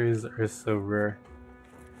gears are so rare.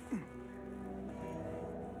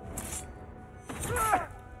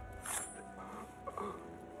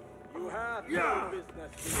 You have no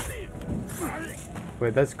business here.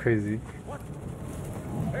 Wait, that's crazy.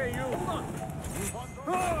 Hey, you.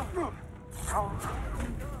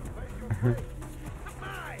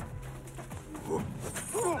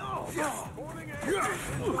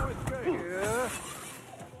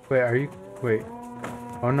 Wait, are you? Wait.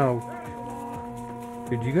 Oh no.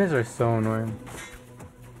 Dude, you guys are so annoying.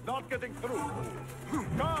 Not getting through.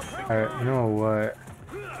 Come, Alright, you know what?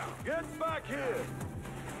 get back here.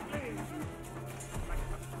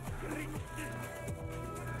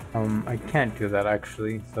 I can't do that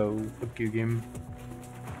actually, so fuck you, game.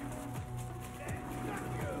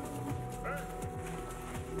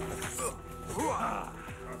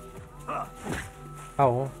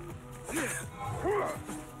 Ow.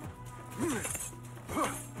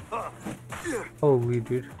 Holy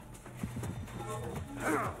dude.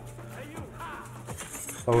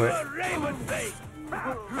 Oh wait.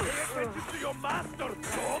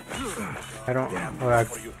 I don't. Well, I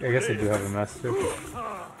guess I do have a master,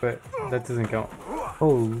 but that doesn't count.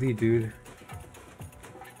 Holy dude.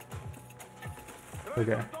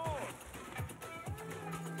 Okay.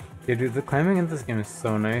 Yeah, dude, the climbing in this game is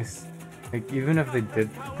so nice. Like, even if they did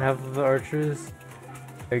have the archers,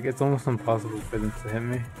 like, it's almost impossible for them to hit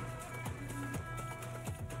me.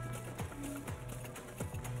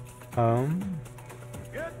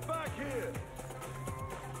 Get back here.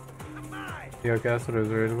 Yeah, okay, that's what I was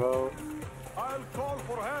worried about. I'll call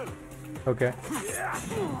for help. Okay.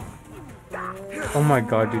 Oh my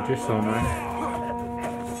god, dude, you're so annoying.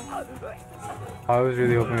 I was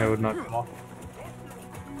really hoping I would not come off.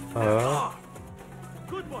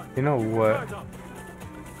 You know what?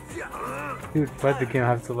 Dude, why'd the game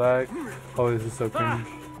have to lag? Oh, this is so cringe.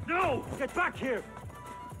 No! Get back here!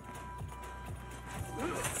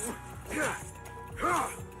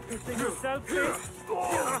 You think yourself safe?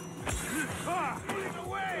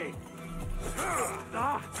 Away!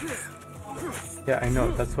 Yeah, I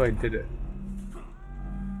know, that's why I did it.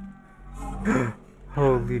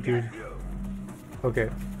 Holy dude. Okay.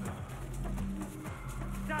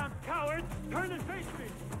 Damn coward! Turn and face me!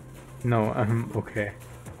 No, okay.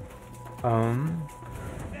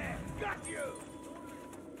 Got you!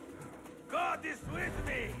 God is with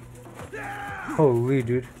me! Holy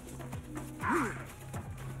dude.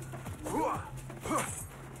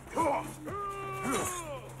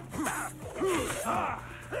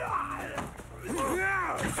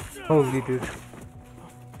 Holy dude.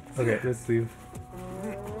 Okay, let's leave.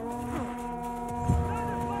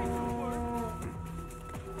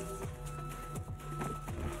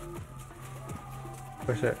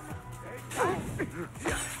 Oh shit.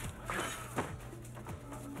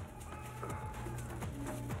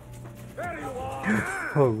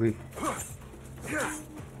 Holy.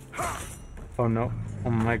 Oh no. Oh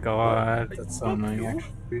my god, that's so annoying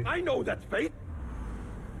actually. I know that fate!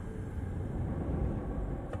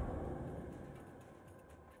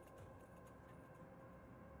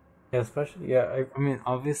 Yeah, especially, yeah, I mean,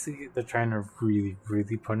 obviously they're trying to really,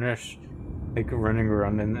 really punish, like, running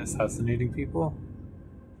around and assassinating people,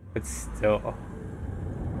 but still,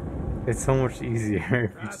 it's so much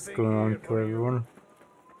easier if you just go around and kill everyone.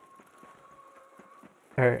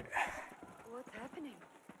 Alright, What's happening?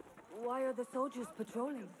 Why are the soldiers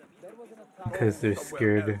patrolling? because they're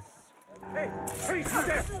scared. Hey,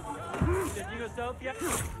 step! Did you yourself yet?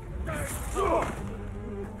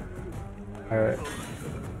 Alright.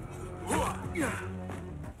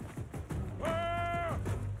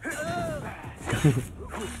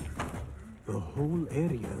 The whole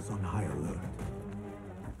area is on high alert.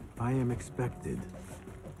 I am expected.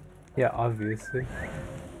 Yeah, obviously.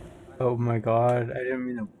 Oh my god, I didn't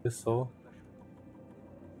mean to whistle.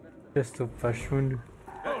 Just a flesh wound.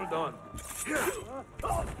 Hold on. Here.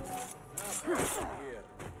 Go.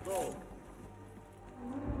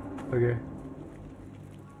 Okay.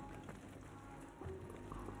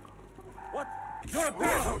 What? You're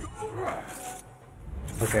dead.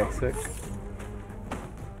 Okay, sick.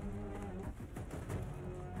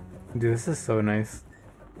 Dude, this is so nice.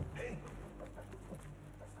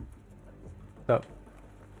 Stop.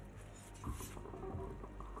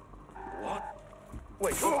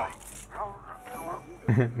 Wait.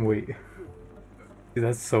 Wait. Dude,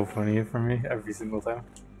 that's so funny for me every single time.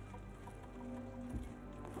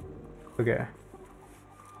 Okay.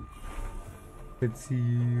 Let's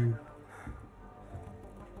see.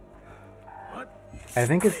 I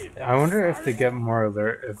think it's. I wonder if they get more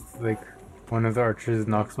alert if, like, one of the archers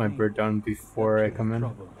knocks my bird down before I come in.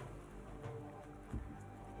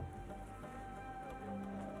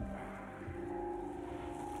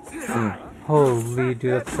 Holy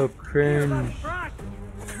dude, that's so cringe.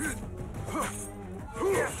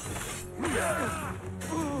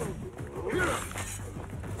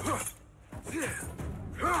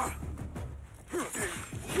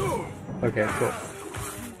 Okay, cool.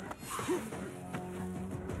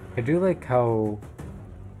 I do like how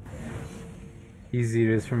easy it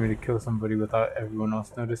is for me to kill somebody without everyone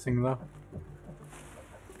else noticing, though.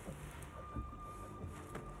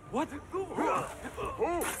 What?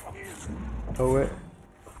 Oh wait.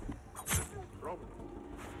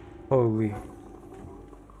 Holy.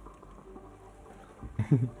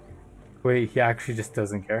 Wait, he actually just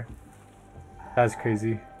doesn't care. That's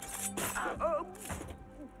crazy.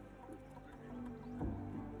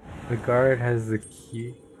 The guard has the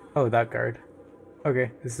key. Oh, that guard.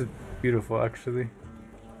 Okay, this is beautiful, actually.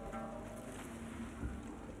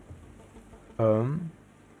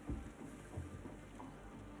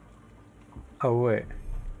 Oh wait.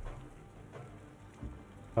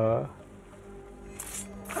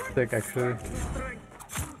 Sick, actually.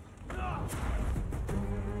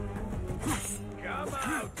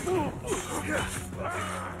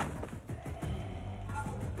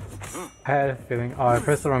 I had a feeling. Oh, I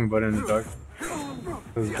pressed the wrong button in the dark.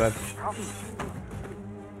 It was bad.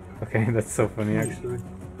 Okay, that's so funny, actually.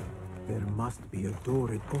 There must be a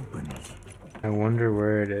door it opens. I wonder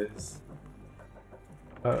where it is.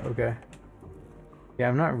 Okay. Yeah,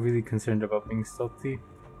 I'm not really concerned about being stealthy.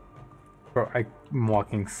 Bro, I'm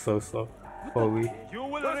walking so slow. Holy. You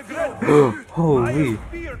will regret. Holy.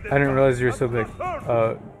 I didn't realize you were so big.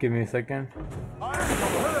 Give me a second. You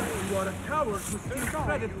are a coward who steals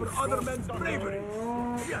credit for other men's bravery.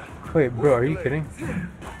 Wait, bro, are you kidding?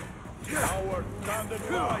 Coward, stand and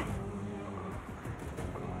fight.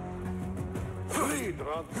 Lead,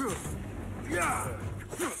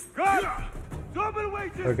 God! Double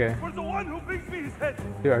wages Okay. for the one who brings me his head.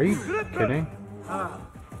 Dude, are you kidding?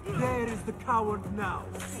 There is the coward now.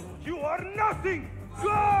 You are nothing.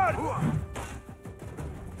 God!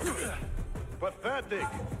 Pathetic.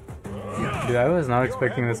 Dude, I was not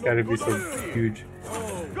expecting this guy to be so huge.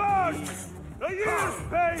 God! The year's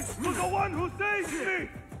pay for the one who saved me.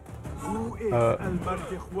 Who is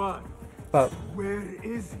Al-Mardikhwan? Stop. Where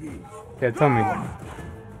is he? Yeah, tell me.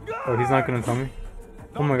 Oh, he's not gonna tell me?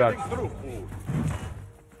 Oh my god.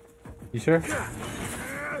 You sure?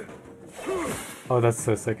 Oh, that's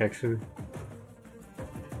so sick, actually.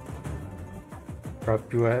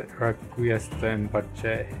 Requiesta en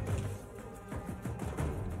pace.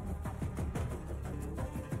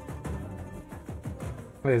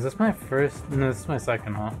 Wait, is this my first? No, this is my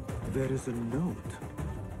second, huh? There is a note.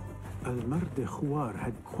 Al-Mardikhwan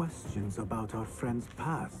had questions about our friend's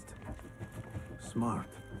past. Smart.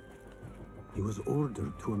 He was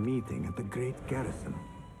ordered to a meeting at the Great Garrison.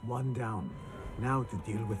 One down. Now to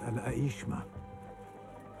deal with Al-Aishma.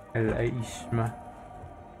 Al-Aishma.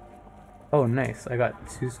 Oh, nice. I got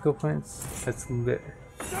 2 skill points. That's lit.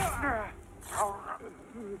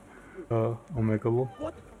 Oh my god.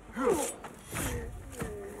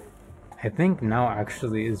 I think now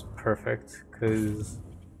actually is perfect because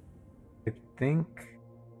I think.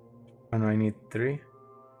 Oh no, I need 3.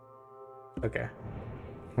 Okay.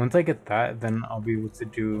 Once I get that, then I'll be able to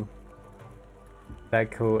do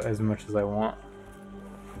that kill as much as I want.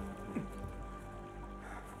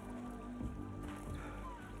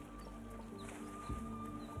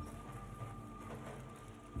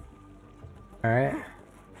 Alright.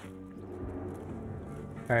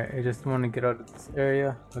 Alright, I just want to get out of this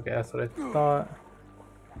area. Okay, that's what I thought.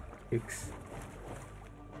 Yikes.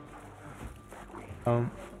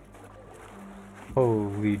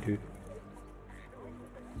 Holy dude.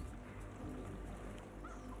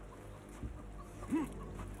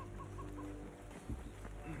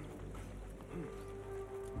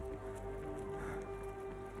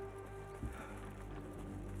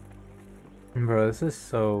 Bro, this is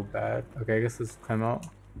so bad. Okay, I guess let's climb out.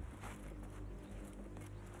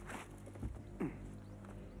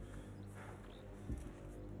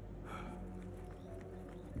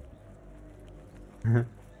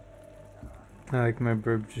 I like my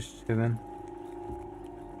burp just chilling.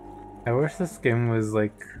 I wish this game was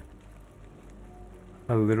like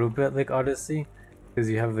a little bit like Odyssey, because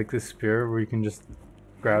you have like this spear where you can just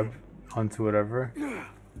grab onto whatever.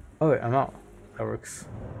 Oh wait, I'm out. That works.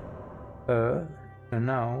 And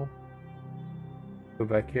now go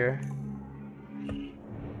back here.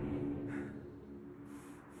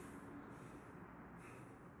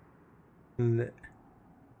 Lit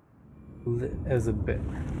as a bit.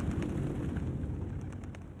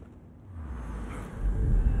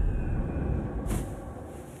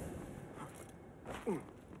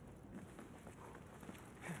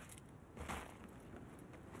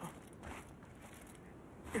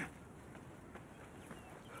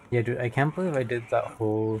 Yeah, dude, I can't believe I did that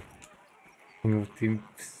whole thing with the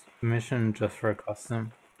mission just for a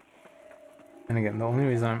costume. And again, the only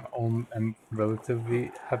reason I'm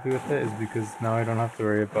relatively happy with it is because now I don't have to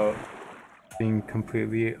worry about being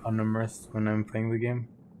completely unimmersed when I'm playing the game.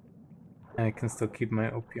 And I can still keep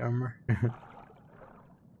my OP armor.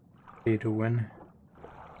 Pay to win.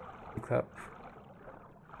 Clap.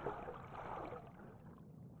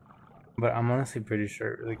 But I'm honestly pretty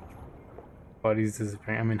sure, like, bodies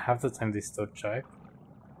disappearing. I mean, half the time they still check,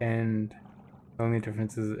 and the only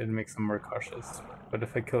difference is it makes them more cautious. But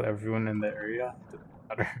if I kill everyone in the area, it doesn't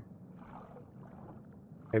matter.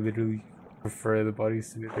 I literally prefer the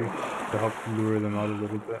bodies to be there to help lure them out a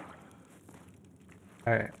little bit.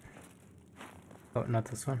 Alright. Oh, not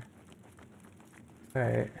this one.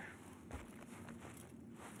 Alright.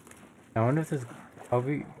 I wonder if there's... I'll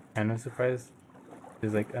be kind of surprised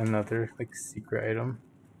there's like another like secret item.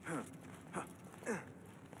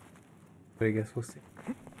 But I guess we'll see.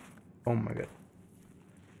 Oh my god.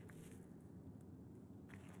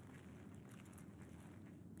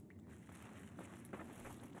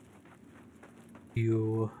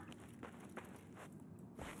 You.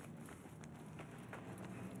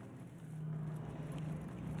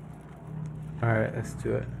 Alright, let's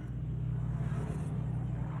do it.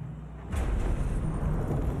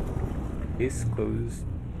 Case closed.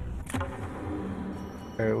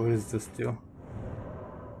 Alright, what does this do?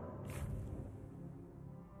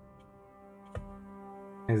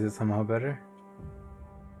 Is it somehow better?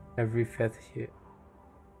 Every fifth hit.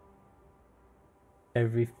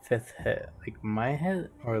 Every fifth hit. Like my hit?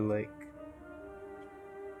 Or like...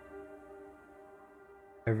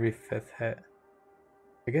 every fifth hit?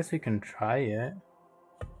 I guess we can try it.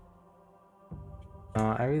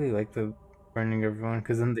 I really like the burning everyone,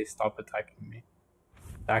 because then they stop attacking me.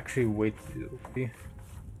 Actually, wait to OP.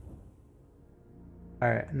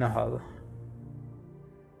 Alright, Nahal.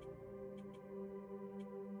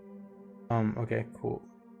 Okay, cool.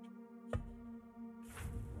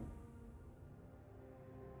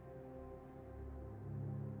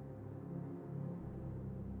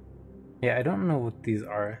 Yeah, I don't know what these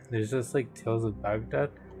are. There's just like Tales of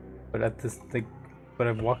Baghdad, but at this like, but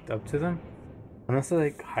I've walked up to them. Unless they're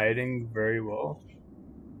like hiding very well,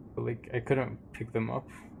 but like I couldn't pick them up.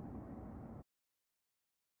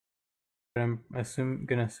 But I'm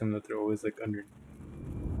gonna assume that they're always like under.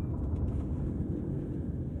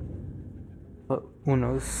 But who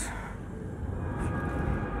knows?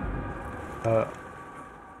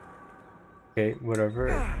 Okay,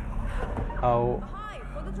 whatever. I'll.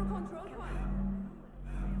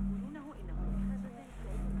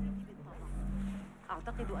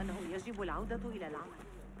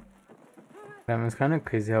 Damn, it's kind of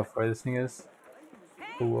crazy how far this thing is.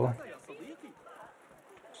 Oh well.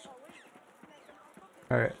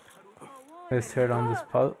 Alright. Let's tear down this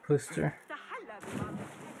poster.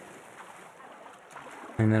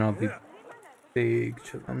 And then I'll be big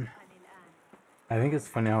chillin'. I think it's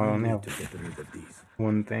funny how I only have to get rid of these.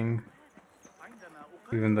 one thing,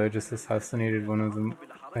 even though I just assassinated one of them,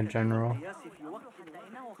 a general.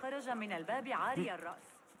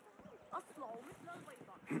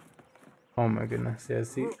 Oh my goodness, yeah,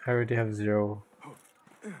 see, I already have 0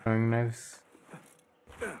 throwing knives.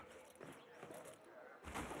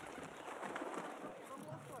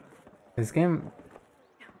 This game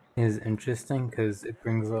is interesting because it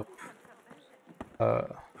brings up,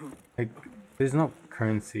 like, there's no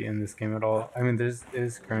currency in this game at all. I mean, there's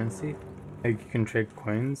currency, like you can trade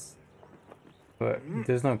coins, but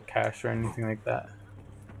there's no cash or anything like that.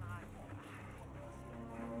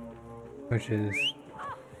 Which is,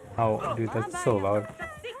 oh dude, that's so loud.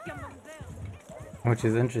 Which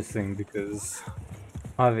is interesting because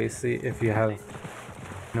obviously if you have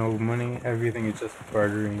no money, everything is just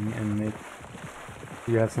bartering, and like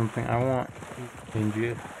you have something I want, and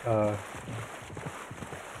you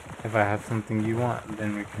if I have something you want,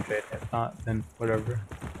 then we can trade. If not, then whatever.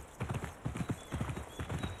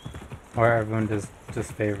 Or everyone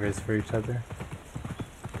just favors for each other.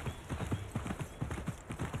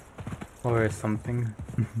 Or something.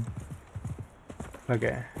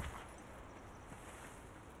 Okay.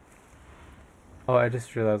 Oh, I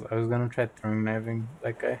just realized I was gonna try throwing knifing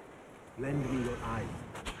that guy. Lend me your eyes.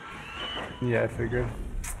 Yeah, I figured.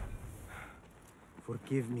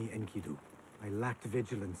 Forgive me, Enkidu. I lacked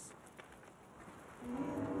vigilance.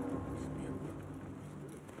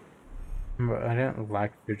 But I didn't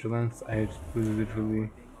lack vigilance, I just was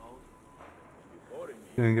literally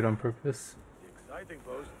doing it on purpose. Exciting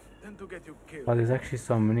posts tend to get you killed. Wow, there's actually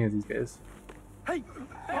so many of these guys. Hey,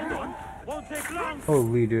 hold on. Won't take long.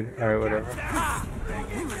 Holy dude. Alright, whatever.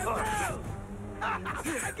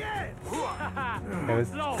 Okay,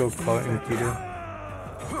 let's go call it Enkidu.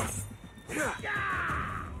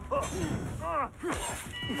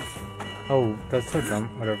 Oh, that's so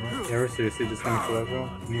dumb. Whatever. Yeah, we're seriously just gonna kill everyone.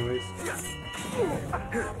 Anyways.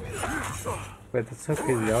 Wait, that's so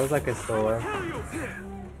crazy. I was like, I still alive.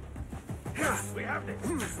 We have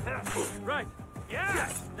this. Right. Yeah.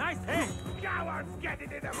 Nice hit. Cowards get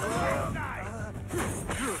it in the first night.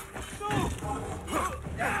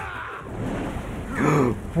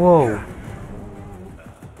 Whoa.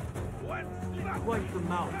 Wipe the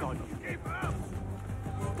mouth on you.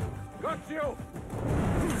 Got you.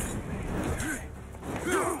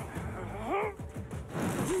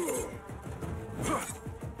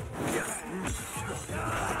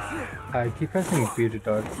 I keep pressing B to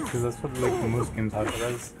dodge because that's what like most games have it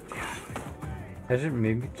as. I should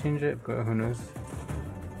maybe change it, but who knows.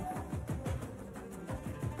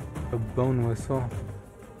 A bone whistle.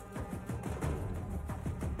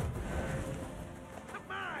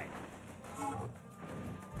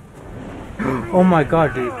 Oh my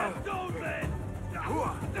god, dude.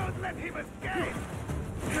 Don't let him escape.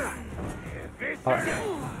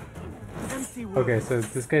 Okay, so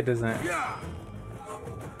this guy doesn't.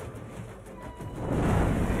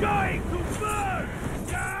 Going to burn.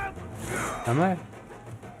 Am I?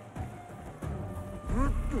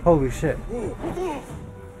 Holy shit.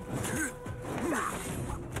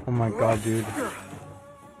 Oh my god, dude.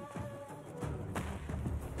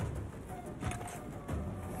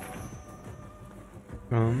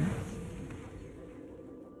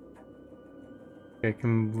 I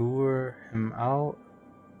can lure him out.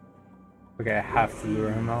 Okay, I have to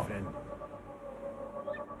lure him out.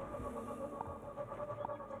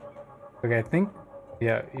 Okay, I think,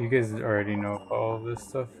 yeah, you guys already know about all of this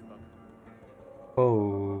stuff.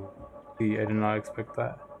 Oh, I did not expect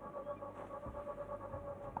that.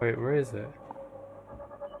 Wait, where is it?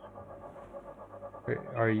 Wait,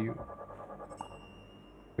 are you?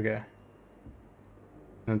 Okay.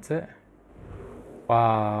 That's it?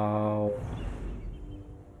 Wow.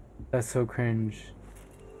 That's so cringe.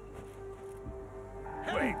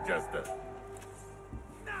 Wait just a...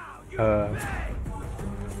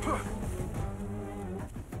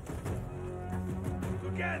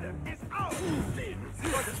 Together is our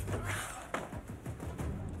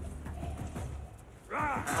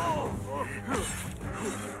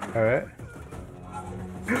Alright.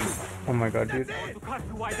 Oh my god, dude.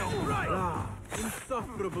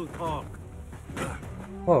 Insufferable talk.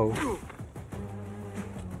 Whoa.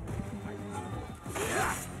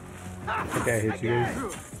 Okay, I hit you guys.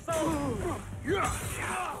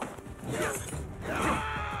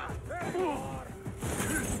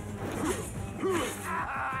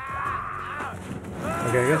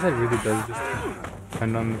 Okay, I guess it really does just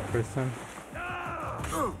depend on the person.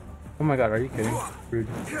 Oh my god, are you kidding? Rude.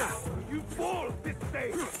 You fall this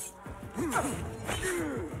day.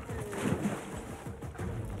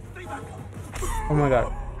 Oh my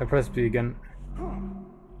god, I pressed B again.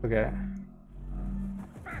 Okay.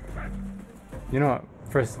 You know what?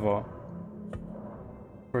 First of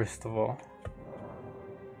all,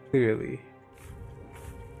 clearly,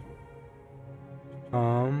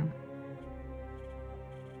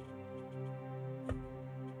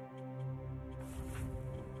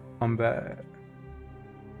 combat.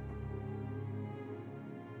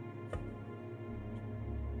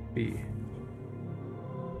 B.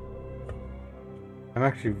 I'm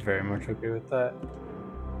actually very much okay with that.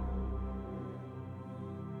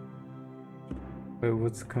 Wait,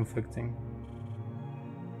 what's conflicting?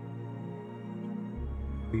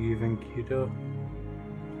 Leave and keto?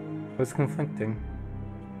 What's conflicting?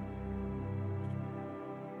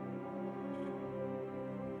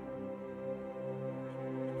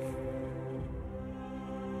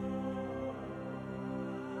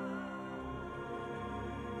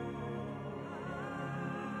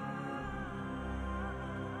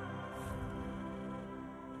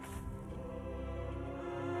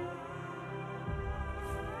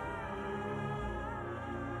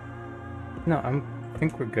 No, I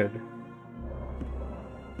think we're good.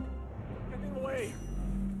 Getting away.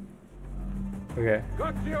 Okay.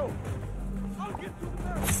 Got you. I'll get to the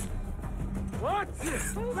nest. What?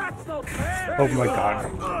 That's not fair. Oh my god.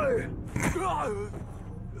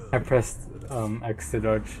 I pressed X to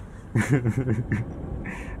dodge.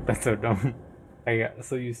 That's so dumb. I got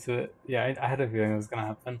so used to it. Yeah, I had a feeling it was gonna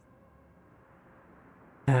happen.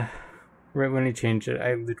 Right when I changed it,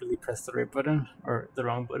 I literally pressed the right button or the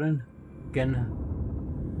wrong button.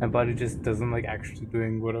 Again, my body just doesn't like actually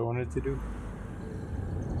doing what I wanted to do.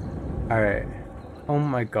 Alright. Oh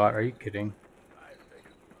my god, are you kidding?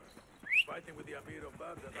 Fighting with the Amir of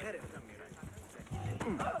Baghdad.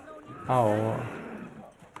 Oh.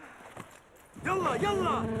 Yalla,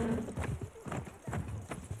 yalla.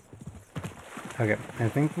 Okay, I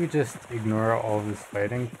think we just ignore all this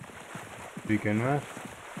fighting to begin with.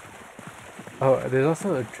 Oh, there's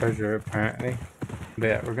also a treasure apparently. But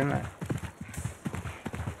yeah, we're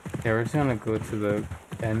just gonna go to the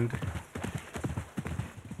end.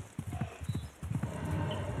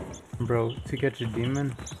 Bro, to catch a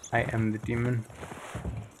demon, I am the demon.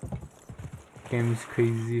 Game's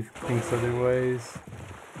crazy if it thinks otherwise.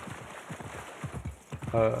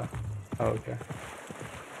 Oh, okay.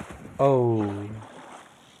 Oh.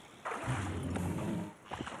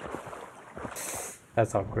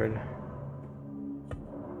 That's awkward.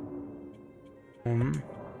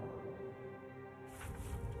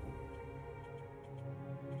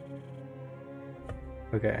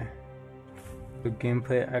 Okay. So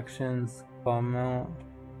gameplay actions, claw mount,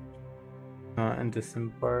 and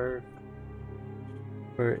disembark.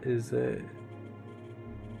 Where is it?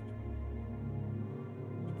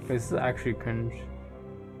 This is actually cringe.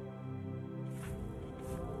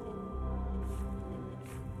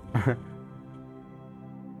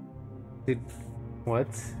 Dude, what?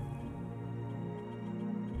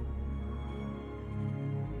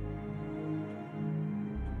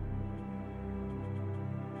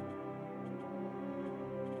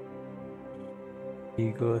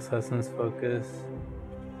 Ego, Assassin's Focus.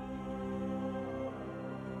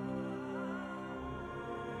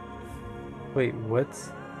 Wait, what?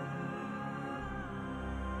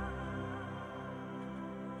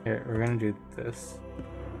 Here, we're gonna do this.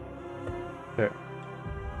 There.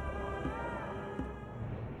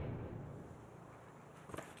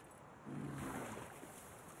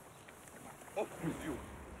 Off with you.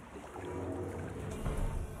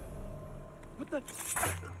 What the?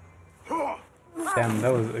 Damn,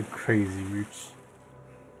 that was a crazy reach.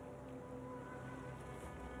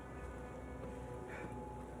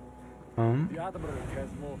 The Admiral cares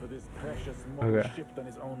more for this precious model Okay. ship than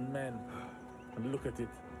his own men. And look at it.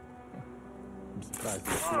 I'm surprised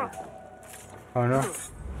it's here. Oh no.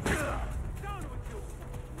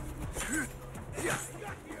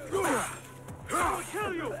 I'll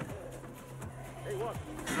kill you. Hey, what?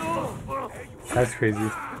 That's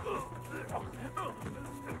crazy.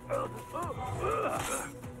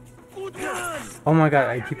 Oh my god,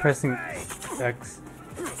 I keep pressing X.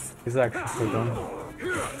 This is actually so dumb.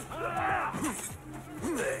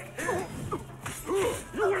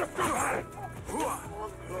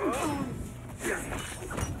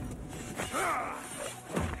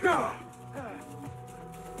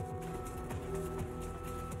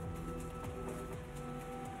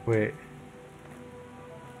 Wait.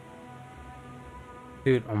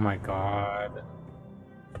 Dude, oh my god.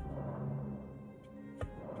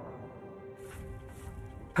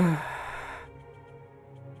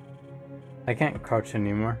 I can't crouch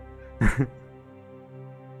anymore.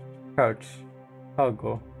 Crouch.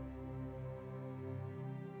 Toggle.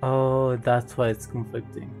 Oh, Oh, that's why it's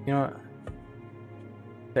conflicting. You know what?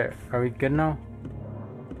 There. Are we good now?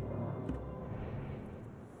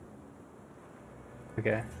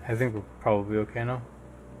 Okay. I think we're probably okay now.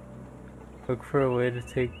 Look for a way to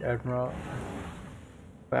take Admiral.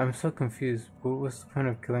 But I'm so confused. What was the point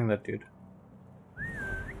of killing that dude?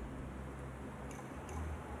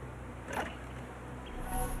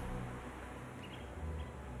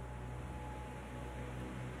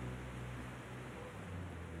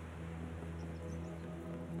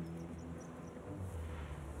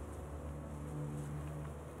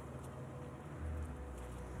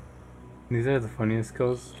 These are the funniest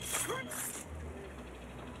kills.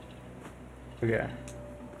 Okay.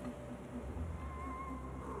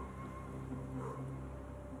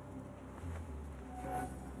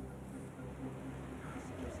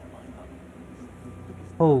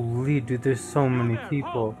 Holy dude, there's so many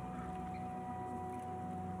people.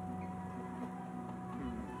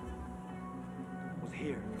 Was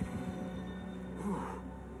here.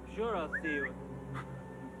 Sure, I'll see you.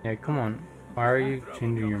 Yeah, come on. Why are you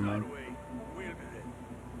changing your mind?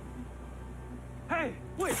 Hey,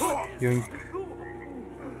 wait! Yoink.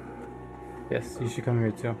 Yes, you should come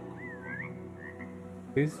here too.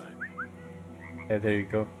 Please? Yeah, there you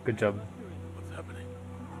go. Good job. What's happening?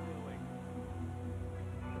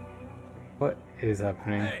 What is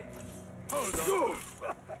happening? Hey, hold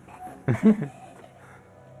on.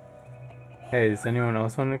 Hey, does anyone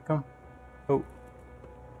else want to come? Oh.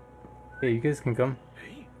 Hey, you guys can come.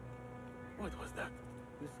 Hey, what was that?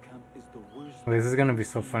 This camp is the worst. Oh, this is gonna be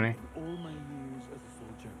so funny. in all my years as a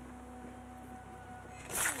soldier.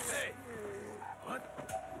 Hey, what?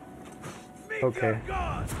 Make Okay. your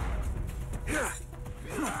guard.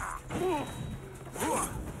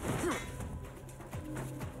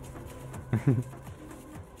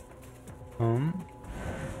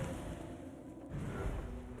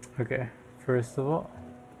 Okay. First of all,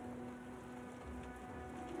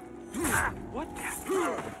 What?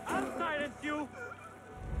 I'll silence you!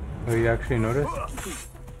 oh, you actually noticed?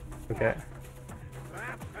 Okay.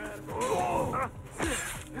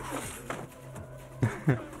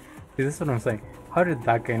 See, this is what I'm saying. How did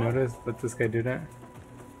that guy notice, but this guy didn't?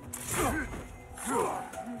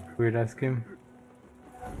 Weird ass game.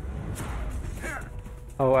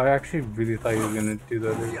 Oh, I actually really thought he was gonna do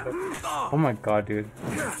the other stuff. Oh my god, dude.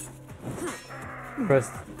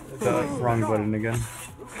 Pressed the wrong button again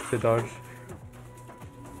to dodge.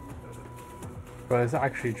 Bro, this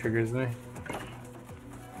actually triggers me.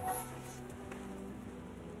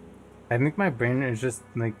 I think my brain is just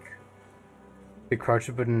like the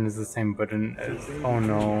crouch button is the same button as. Oh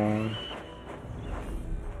no.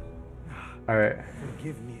 Alright.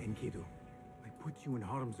 Forgive me, Enkidu. I put you in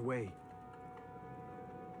harm's way.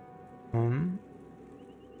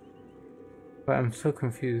 But I'm so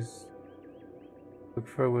confused. Look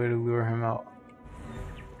for a way to lure him out.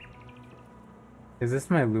 Is this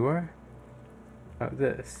my lure? Oh,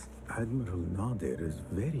 this. Admiral Nadir is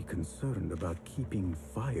very concerned about keeping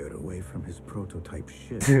fire away from his prototype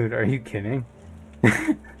ship. Dude, are you kidding?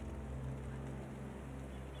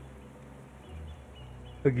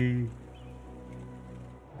 Okay.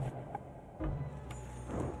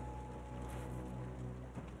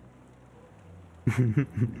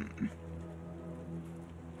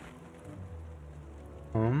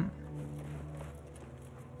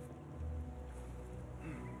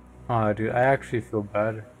 Aw, dude, I actually feel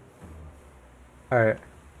bad. Alright.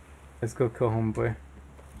 Let's go kill homeboy.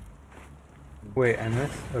 Wait, I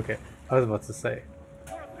missed? Okay. I was about to say.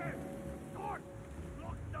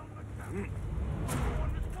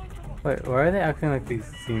 Wait, why are they acting like they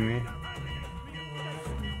see me?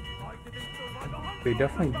 They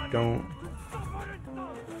definitely don't.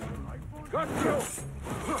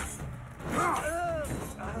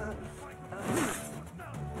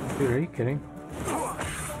 Dude, are you kidding?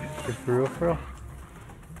 You're for real, for real?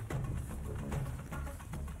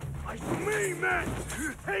 Me, man!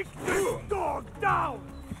 Take this dog down!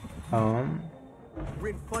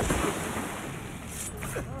 We're fighting.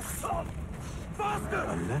 A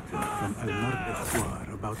letter from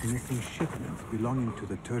Al-Mar'Iswar about missing shipments belonging to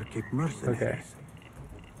the Turkic mercenaries. Okay.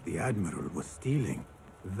 The Admiral was stealing.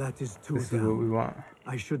 That is too This is what we want.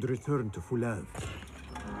 I should return to Fulav.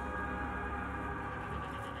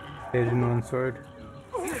 Stayed in one sword.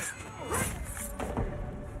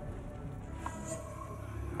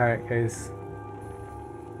 Alright, guys.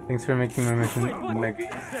 Thanks for making my mission mega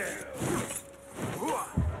easy.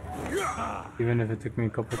 Even if it took me a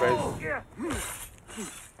couple guys.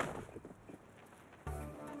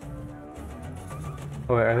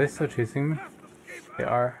 Oh wait, are they still chasing me? They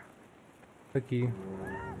are. Lucky.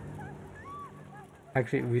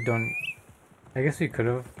 Actually, we don't. I guess we could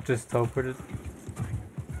have just teleported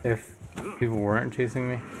if people weren't chasing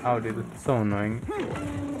me. Oh, dude, it's so annoying.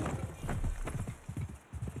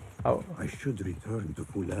 Oh, I should return to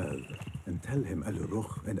Fulal and tell him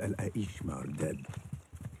Al-Rukh and Al-Aishma are dead.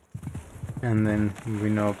 and then we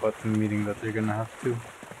know about the meeting that they're gonna have to.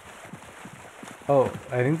 Oh,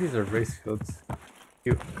 I think these are race fields.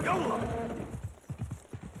 You.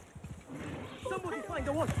 Somebody find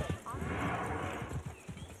the one.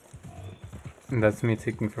 And that's me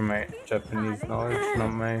taking from my Japanese knowledge,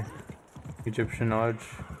 not my Egyptian knowledge.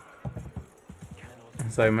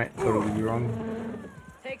 So I might totally be wrong.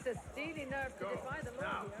 Takes a steely nerve to defy the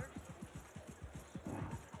law here.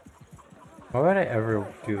 Why would I ever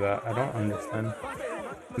do that? I don't understand.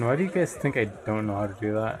 And why do you guys think I don't know how to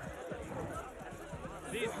do that?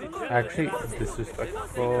 Actually, it's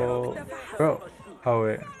disrespectful. Bro. Oh,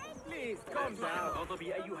 wait.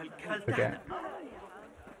 Okay.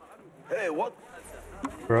 Hey, what?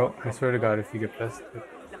 Bro, I swear to God, if you get pissed.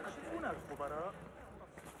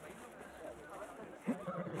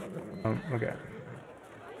 Okay.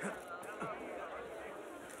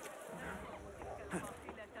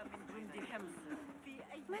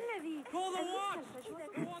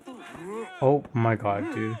 Oh my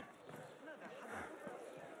God, dude.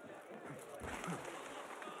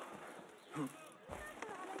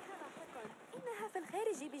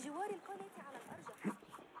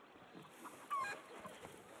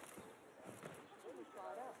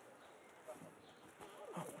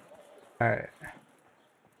 Alright.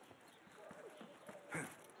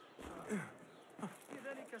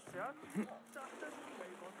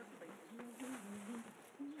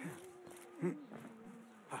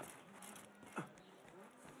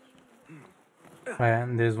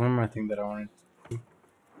 And there's one more thing that I wanted to do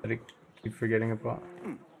that I keep forgetting about.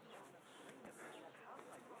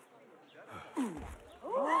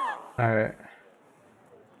 Alright.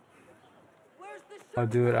 I'll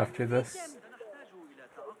do it after this.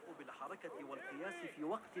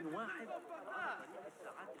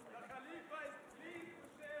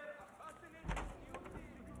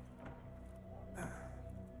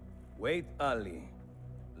 Wait, Ali.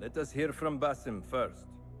 Let us hear from Basim first.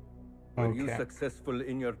 Were you Okay. successful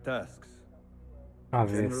in your tasks? General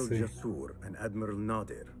Obviously. Jasur and Admiral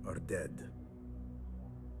Nadir are dead.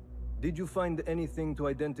 Did you find anything to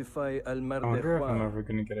identify I wonder if I'm Al-Mardekhwar? ever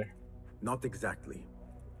gonna get it. Not exactly.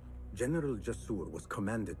 General Jasur was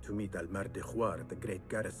commanded to meet Al-Mardekhwar at the Great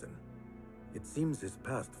Garrison. It seems his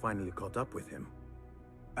past finally caught up with him.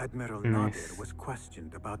 Admiral Nice. Nadir was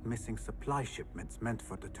questioned about missing supply shipments meant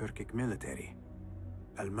for the Turkic military.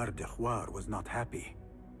 Al-Mardekhwar was not happy.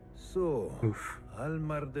 So, Oof.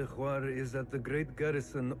 Al-Mardekhwar is at the Great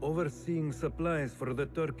Garrison overseeing supplies for the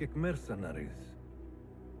Turkic mercenaries.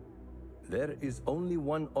 There is only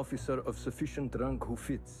one officer of sufficient rank who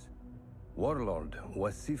fits. Warlord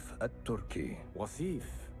Wasif at-Turki. Wasif.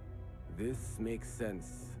 This makes sense.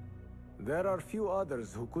 There are few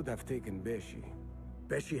others who could have taken Beshi.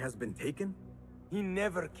 Beshi has been taken? He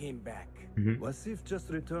never came back. Wasif just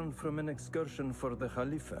returned from an excursion for the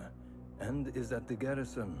Khalifa and is at the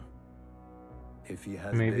garrison. If he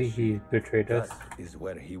has Maybe Beshi, he betrayed us. that is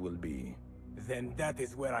where he will be. Then that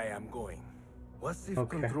is where I am going. Wasif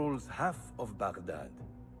Okay. controls half of Baghdad.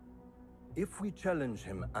 If we challenge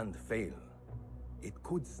him and fail, it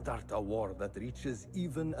could start a war that reaches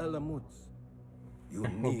even Alamut. You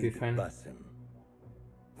We'll be need fine. Basim.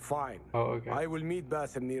 Fine. Oh, okay. I will meet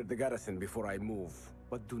Basim near the garrison before I move.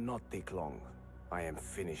 But do not take long. I am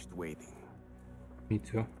finished waiting. Me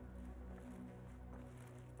too.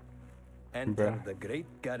 Enter Bruh. the great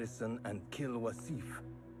garrison and kill Wasif.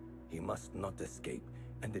 He must not escape,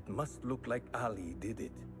 and it must look like Ali did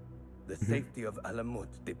it. The safety of Alamut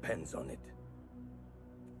depends on it.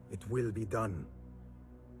 It will be done.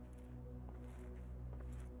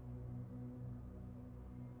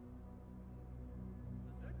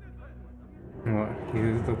 What? He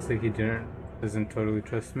looks like he doesn't totally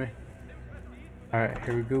trust me. Alright,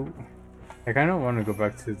 here we go. I kind of want to go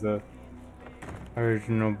back to the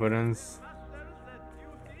original buttons.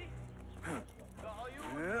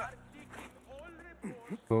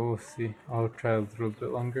 But we'll see. I'll try a little bit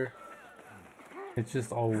longer. It's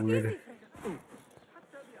just all weird.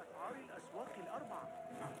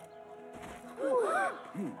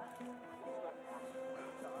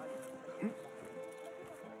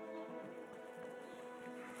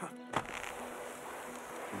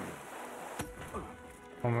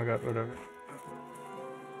 Oh my god, whatever.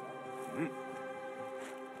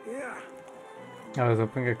 I was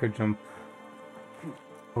hoping I could jump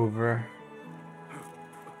over.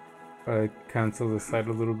 Or like cancel the side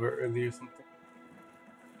a little bit early or something.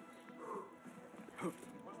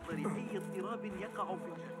 تراب يقع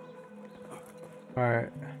في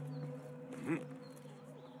Alright.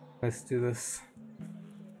 Let's do this.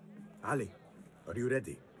 Ali, are you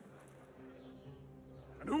ready?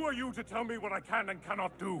 And who are you to tell me what I can and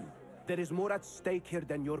cannot do? There is more at stake here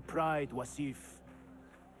than your pride, Wasif.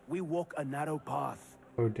 We walk a narrow path.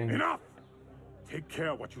 Odin. Enough! Take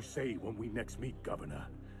care what you say when we next meet, Governor.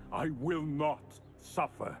 I will not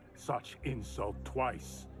suffer such insult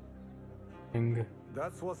twice. King.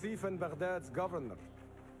 That's Wasif and Baghdad's governor,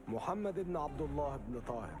 Muhammad ibn Abdullah ibn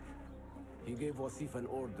Tahir. He gave Wasif an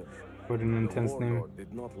order. What an The intense name. warlord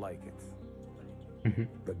did not like it.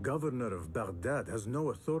 The governor of Baghdad has no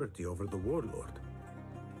authority over the warlord.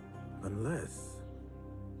 Unless...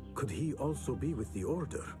 Could he also be with the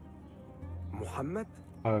order? Muhammad?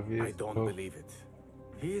 Obvious. I don't believe it.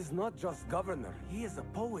 He is not just governor, he is a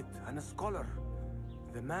poet and a scholar.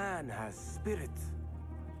 The man has spirit.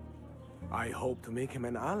 I hope to make him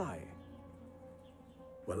an ally.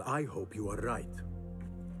 Well, I hope you are right.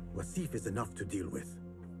 Wasif is enough to deal with.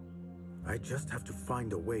 I just have to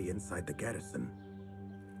find a way inside the garrison.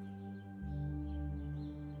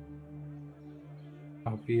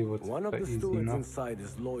 I'll be able to One of the easy stewards enough. inside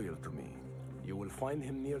is loyal to me. You will find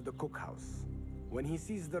him near the cookhouse. When he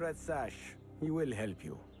sees the red sash, he will help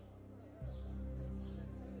you.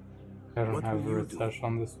 I don't What have a will you red do? sash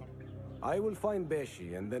on this one. I will find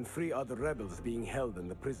Beshi and then free other rebels being held in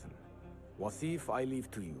the prison. Wasif, I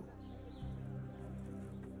leave to you.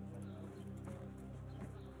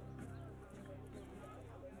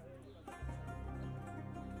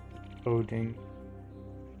 Odin.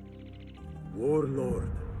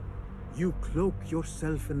 Warlord, you cloak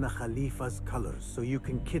yourself in the Khalifa's colors so you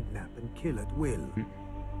can kidnap and kill at will.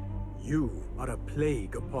 You are a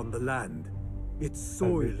plague upon the land. Its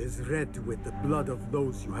soil is red with the blood of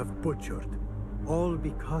those you have butchered. All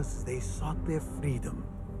because they sought their freedom.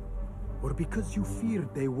 Or because you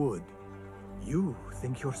feared they would. You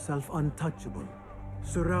think yourself untouchable,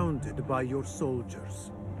 surrounded by your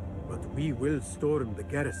soldiers. But we will storm the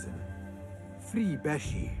garrison, free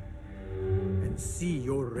Beshi, and see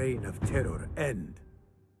your reign of terror end.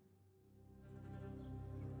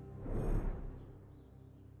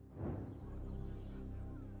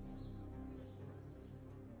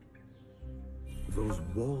 Those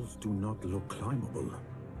walls do not look climbable.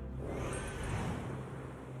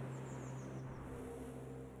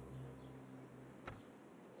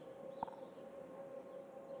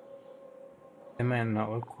 They might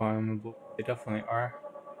not look climbable. They definitely are.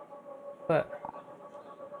 But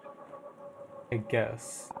I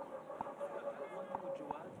guess.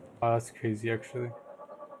 Oh, that's crazy actually.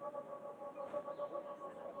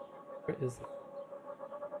 Where is it?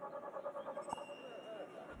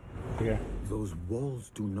 Okay. Those walls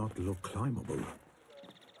do not look climbable.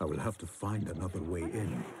 I will have to find another way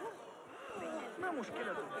in.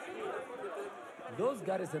 Those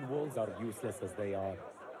garrison walls are useless as they are.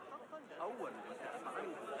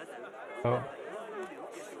 Oh.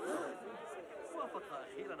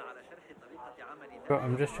 Bro,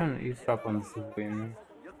 I'm just trying to eavesdrop on this game.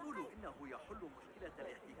 يقول إنه يحل مشكلة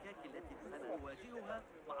الاحتكاك التي سنواجهها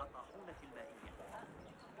مع طاحونة المائية.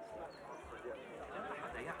 لا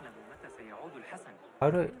أحد يعلم متى سيعود الحسن. How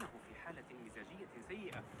do I... إنه في حالة مزاجية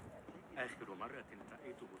سيئة. آخر مرة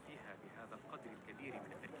رأيته فيها بهذا القدر الكبير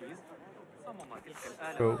من التركيز صمم تلك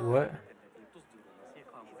الآلة Bro, what? التي تصدر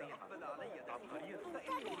موسيقى مذيعة عبقرية.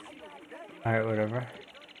 Alright, whatever.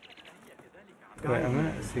 Wait, I'm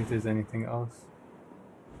gonna see if there's anything else.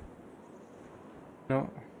 No.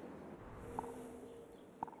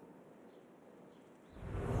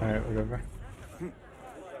 Alright, whatever.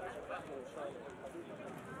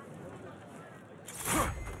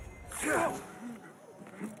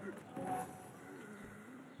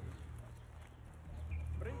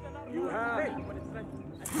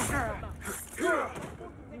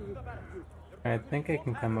 I think I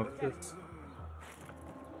can come up this.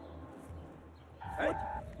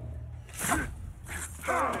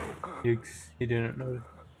 Yikes, he didn't notice.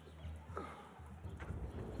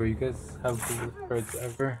 Bro, you guys have the worst cards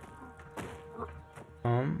ever.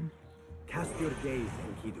 Cast your gaze,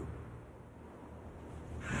 Enkidu.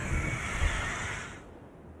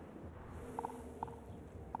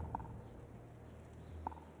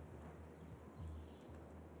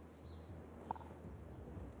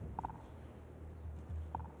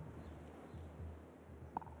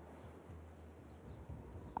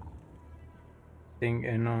 Thing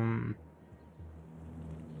in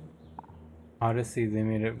Odyssey they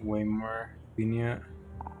made it way more lenient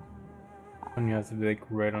when you have to be like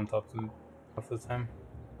right on top of half the time.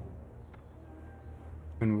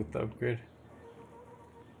 Even with the upgrade.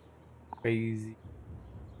 Crazy.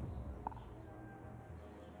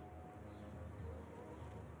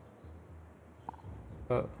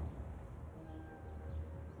 Oh.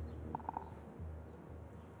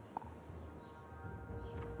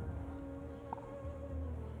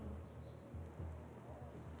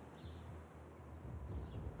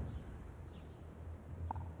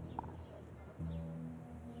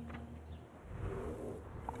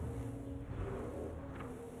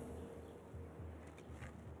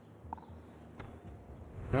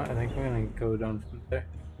 No, I think we're gonna go down from there.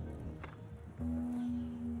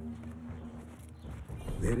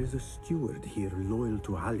 There is a steward here loyal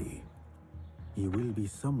to Ali. He will be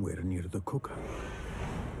somewhere near the cookhouse.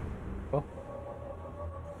 Oh.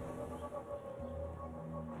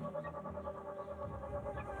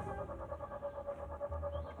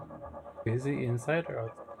 Is he inside or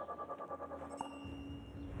outside?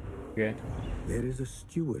 Okay. There is a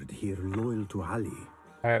steward here loyal to Ali.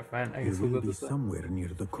 Alright, fine. I He guess we'll will go be this way. somewhere near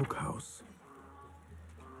the cookhouse.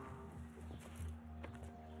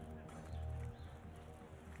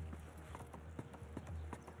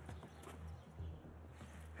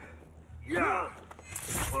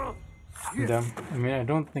 Damn. I mean, I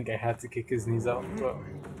don't think I had to kick his knees out, but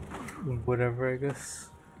whatever, I guess.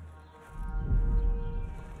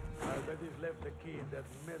 I bet he's left the key in that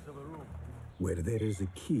mess of a room. Where there is a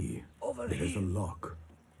key, Over there is a here. lock.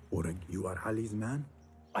 You are Ali's man?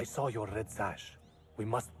 I saw your red sash. We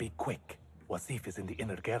must be quick. Wasif is in the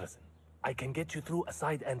inner garrison. I can get you through a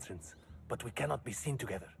side entrance, but we cannot be seen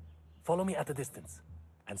together. Follow me at a distance,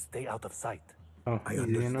 and stay out of sight. Oh, I easy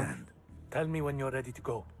understand. enough. Tell me when you're ready to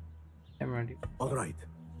go. I'm ready. All right.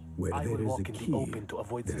 Where I there will is walk a in the key, open to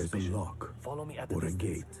avoid there is a suspicion. lock Follow me at a or a distance,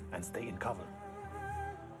 gate. and stay in cover.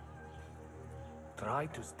 Try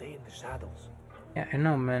to stay in the shadows. Yeah, I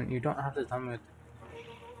know, man. You don't have to tell me what to.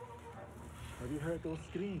 Have you heard those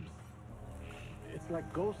screams? It's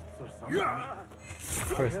like ghosts or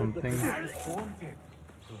something. Or something. It's haunted.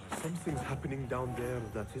 Something's happening down there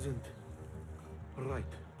that isn't right.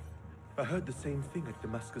 I heard the same thing at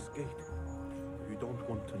Damascus Gate. You don't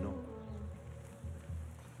want to know.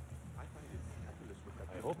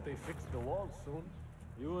 I hope they fix the walls soon.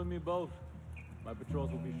 You and me both. My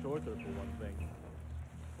patrols will be shorter for one thing.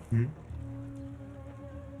 Hmm?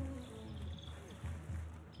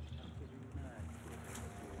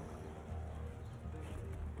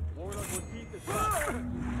 Warlock will keep this up.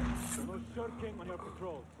 So no shirking on your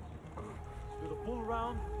patrols. Do the full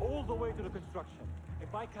round all the way to the construction.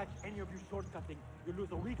 If I catch any of you shortcutting, you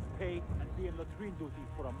lose a week's pay and be in latrine duty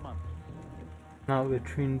for a month. Not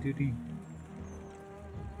latrine duty.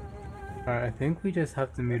 Alright, I think we just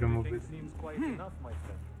have to meet him over Everything there. seems quiet enough, my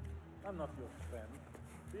friend. I'm not your friend.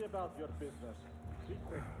 Be about your business. Be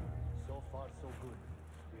quick. So far, so good.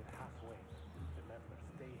 We're halfway. Remember,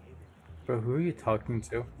 stay hidden. Bro, who are you talking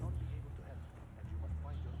to? Not be able to help, and you must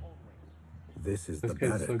find your own way. This is This the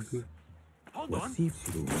guy's so barracks. good.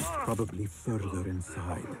 Wasif's room is probably further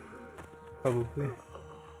inside. Probably.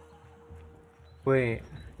 Wait.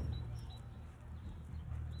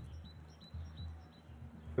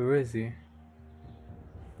 Where is he?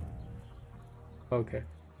 Okay.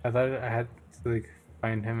 I thought I had to like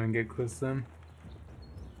find him and get close to him.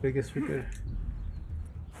 But I guess we're good.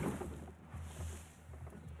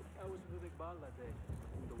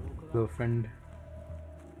 Little friend.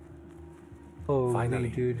 Holy Finally.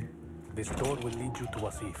 dude. This door will lead you to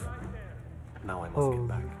Wasif. Now I must Oh. get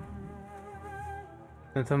back.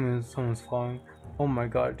 Don't tell me someone's falling. Oh my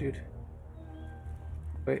god, dude.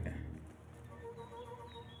 Wait.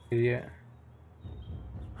 Idiot.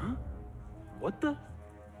 What the?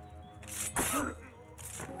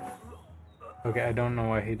 Okay, I don't know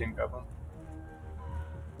why he didn't grab him.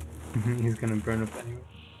 He's gonna burn up anyway.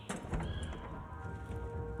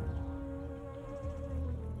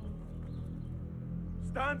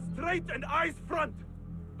 Stand straight and eyes front.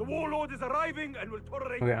 The warlord is arriving and will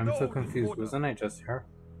tolerate Okay, I'm no so confused. disorder. Wasn't I just here?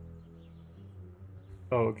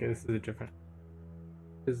 Oh, okay, this is a different.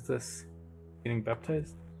 Is this getting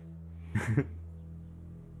baptized?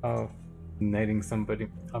 Oh, knighting somebody,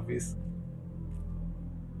 obvious.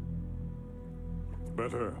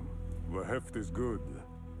 Better. The heft is good.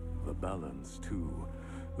 The balance, too.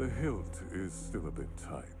 The hilt is still a bit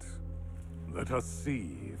tight. Let us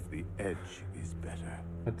see if the edge is better.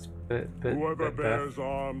 That's Whoever bears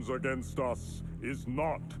arms against us is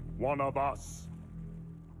not one of us.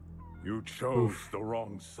 You chose the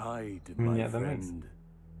wrong side, my yeah, that makes friend.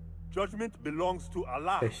 Judgment belongs to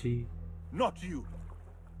Allah, fishy. not you.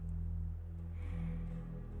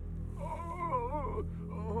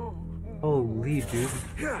 Holy dude.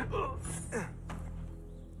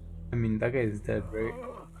 I mean, that guy is dead, right?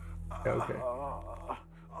 Yeah, okay.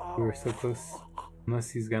 We were so close.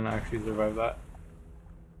 Unless he's gonna actually survive that.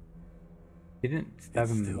 He didn't stab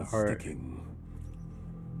It's him in still the heart. sticking.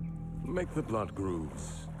 Make the blood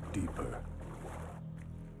grooves deeper.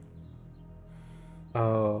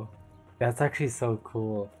 Oh, that's actually so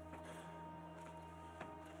cool.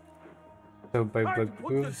 So by blood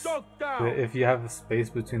grooves, if you have a space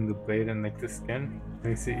between the blade and like the skin, it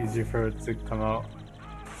makes it easier for it to come out.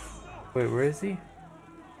 Wait, where is he?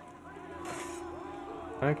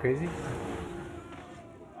 Am I crazy?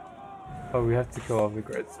 Oh, we have to kill all the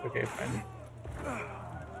guards. Okay, fine.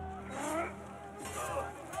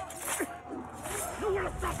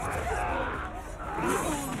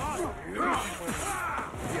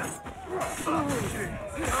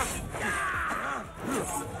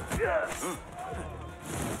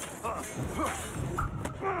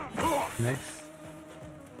 Nice.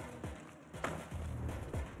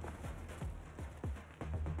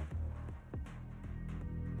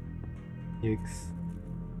 Yikes.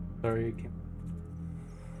 Sorry, I came.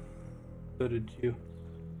 So did you.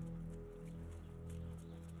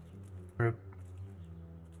 Rip.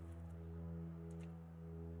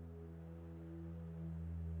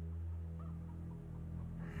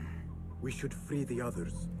 We should free the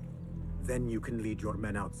others. Then you can lead your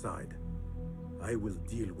men outside. I will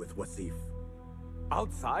deal with Wasif.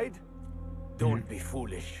 Outside? Don't be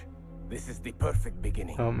foolish. This is the perfect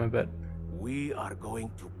beginning. Oh, my bad. We are going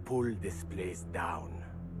to pull this place down.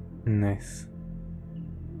 Nice.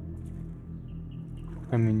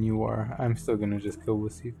 I mean, you are. I'm still gonna just kill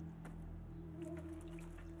Wasif.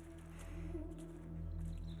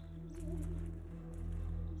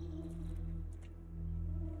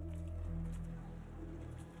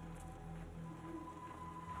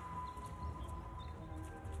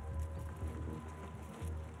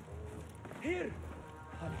 Here!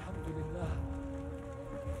 Alhamdulillah.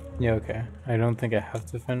 Yeah, okay. I don't think I have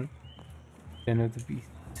to fend of the beast.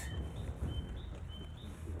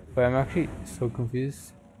 But I'm actually so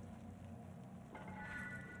confused.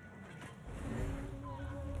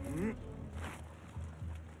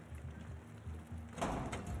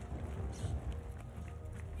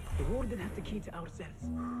 The warden has the key to our cells.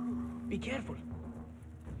 Be careful.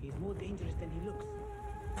 He's more dangerous than he looks.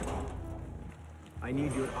 I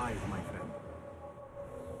need your eyes, my friend.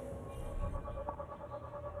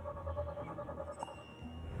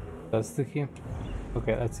 That's the key?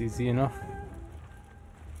 Okay, that's easy enough.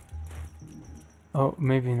 Oh,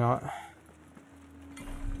 maybe not.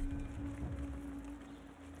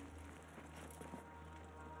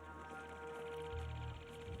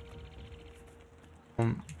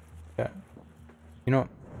 Yeah. You know what?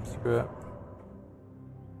 Screw it.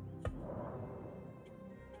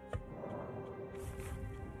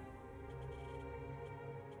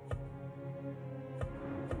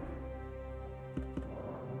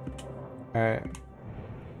 Alright.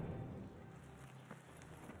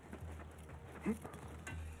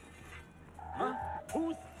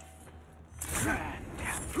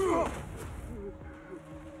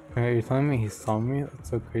 Alright, you're telling me he saw me? That's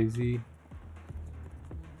so crazy.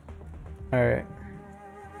 Alright.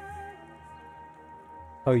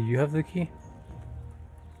 Oh, you have the key?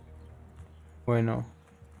 Wait, no.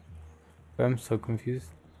 I'm so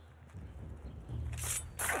confused.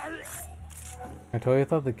 I totally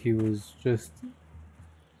thought the key was just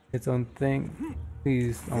its own thing.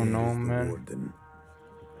 Please, oh no, man. Warden.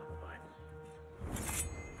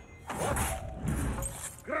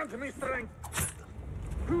 Grant me strength!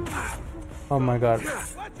 Oh my god.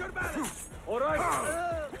 Watch your balance! Alright!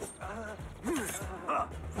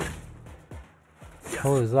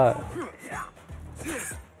 What was that?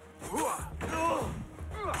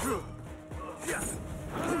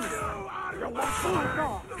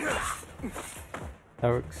 That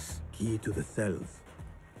works. Key to the cells.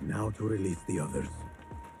 Now to release the others.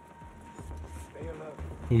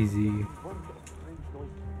 Easy.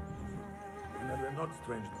 Not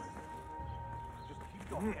strange noise. Just keep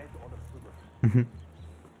your head on a swivel.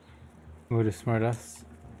 What a smartass.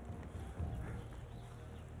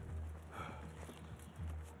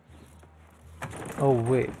 Oh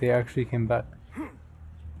wait, they actually came back.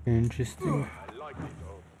 Interesting.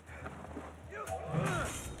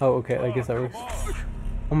 Oh, okay, I guess that works.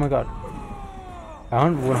 Oh my god. I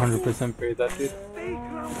don't 100% parry that dude.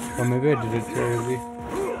 Or maybe I did it too early.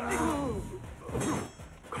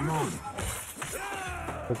 Come on.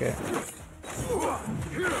 Okay.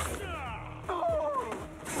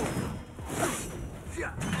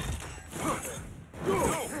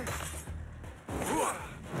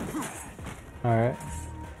 Alright.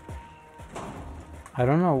 I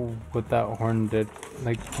don't know what that horn did.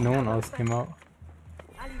 Like, no one else came out.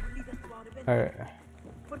 Alright.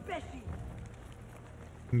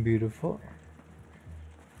 Beautiful.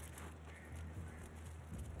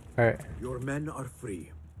 Alright. Your men are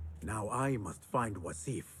free. Now I must find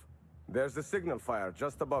Wasif. There's a signal fire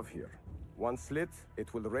just above here. Once lit,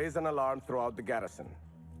 it will raise an alarm throughout the garrison.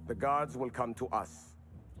 The guards will come to us.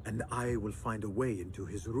 And I will find a way into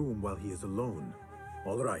his room while he is alone.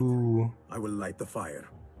 All right. Ooh. I will light the fire.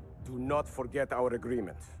 Do not forget our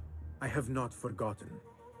agreement. I have not forgotten.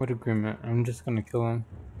 What agreement? I'm just gonna kill him.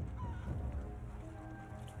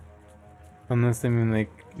 Unless, I mean,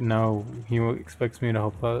 like, now he expects me to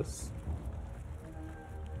help us.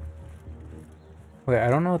 Wait, I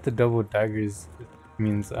don't know what the double daggers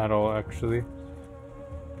means at all, actually.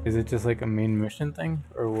 Is it just like a main mission thing,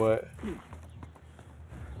 or what?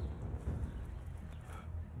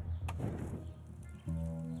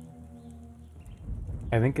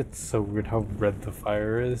 I think it's so weird how red the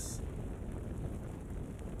fire is.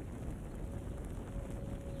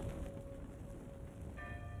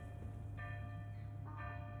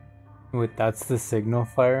 Wait, that's the signal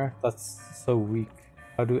fire? That's so weak.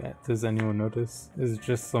 How does anyone notice? Is it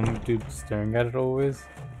just some dude staring at it always?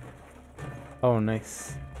 Oh,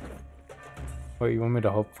 nice. Wait, you want me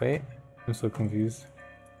to help fight? I'm so confused.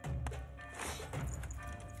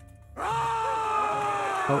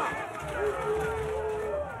 Oh.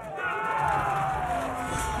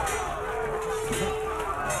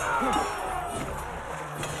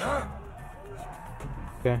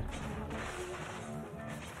 Okay.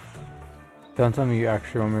 Don't tell me you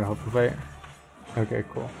actually want me to help you fight. Okay,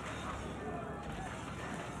 cool.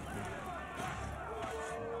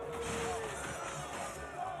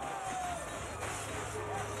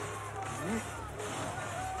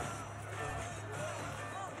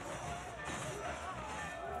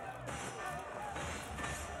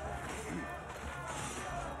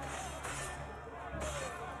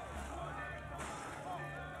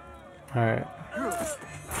 Alright.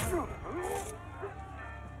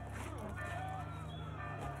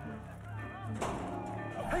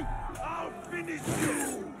 I'll finish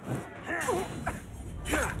you!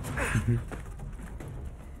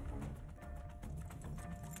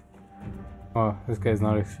 Oh, this guy's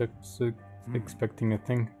not expecting a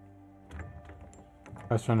thing.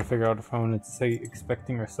 I was trying to figure out if I wanted to say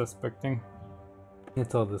expecting or suspecting.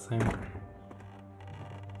 It's all the same.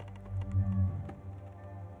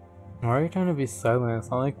 Why are you trying to be silent? It's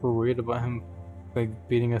not like we're worried about him, like,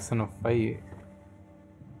 beating us in a fight.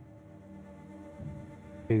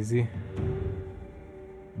 Crazy.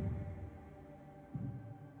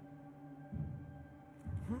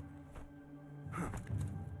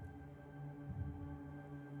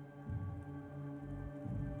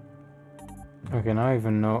 Okay, now I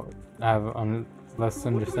even know. I have less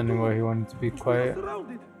understanding why he wanted to be quiet.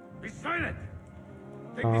 Be silent!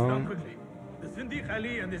 Take this down quickly. The Sindiq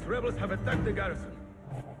Ali and his rebels have attacked the garrison.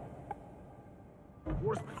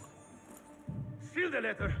 Horsemen. Seal the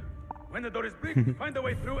letter. When the door is bricked, find a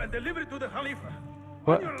way through and deliver it to the Khalifa.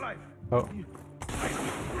 What? On your life. Oh. I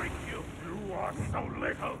will break you. You are so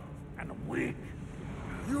little and weak.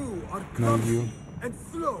 You are No, clumsy you. and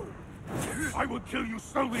slow. I will kill you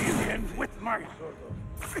slowly in the end with my sword.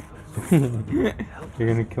 You're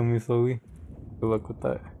gonna kill me slowly? Good luck with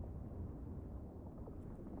that.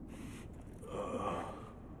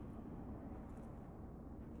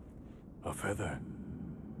 A feather.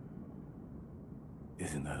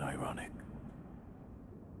 Isn't that ironic?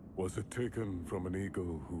 Was it taken from an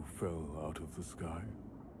eagle who fell out of the sky?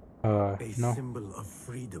 A No. symbol of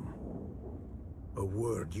freedom. A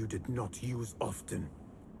word you did not use often.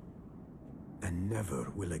 And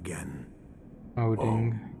never will again. Oh,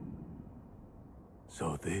 dang.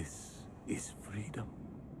 So this is freedom.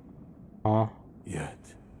 Aw.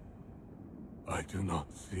 Yet, I do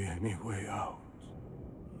not see any way out.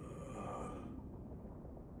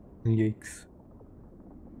 Yikes.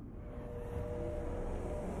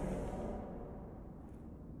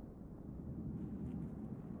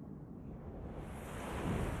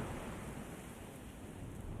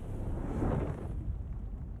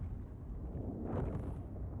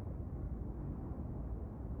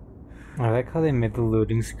 I like how they made the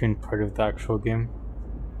loading screen part of the actual game.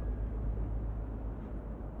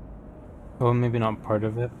 Well, maybe not part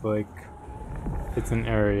of it, but like, it's an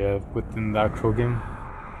area within the actual game.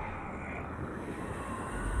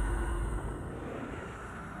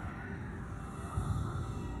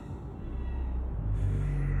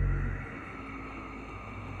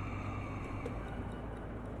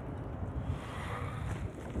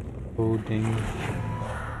 Oh, dang.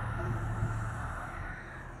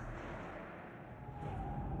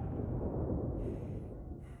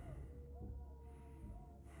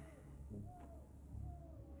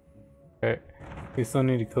 Okay, we still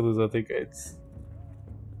need to kill those other guys.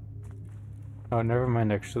 Oh, never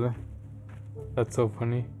mind, actually. That's so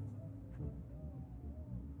funny.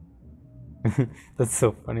 That's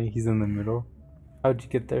so funny. He's in the middle. How'd you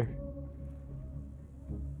get there?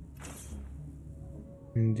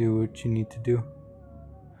 And do what you need to do.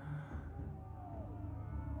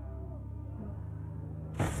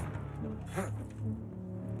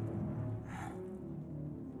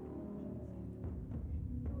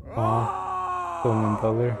 Aw, stolen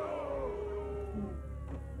dollar.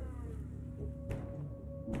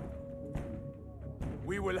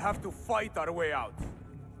 We will have to fight our way out.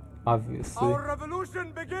 Obviously. Our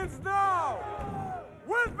revolution begins now!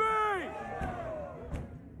 With me!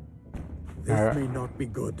 This may not be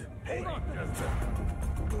good.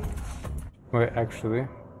 Wait, actually,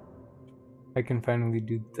 I can finally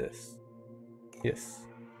do this. Yes.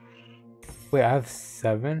 Wait, I have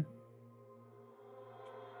 7?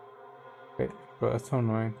 Wait, bro, that's so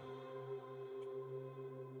annoying.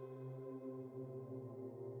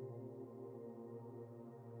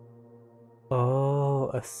 Oh,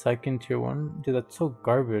 a second tier 1? Dude, that's so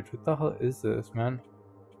garbage. What the hell is this, man?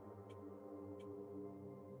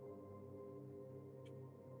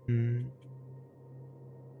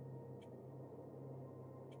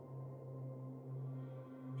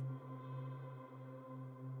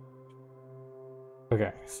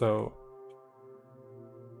 Okay, so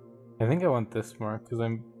I think I want this more because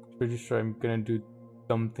I'm pretty sure I'm gonna do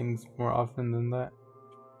dumb things more often than that.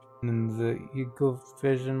 And then the Eagle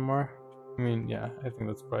Vision more. I mean, yeah, I think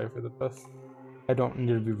that's probably for the best. I don't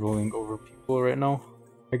need to be rolling over people right now.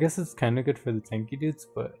 I guess it's kind of good for the tanky dudes,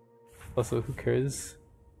 but also who cares?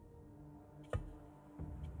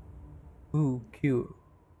 Ooh, cute.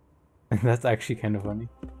 And that's actually kind of funny.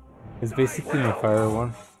 It's basically my fire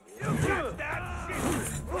one.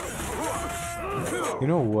 You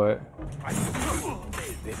know what?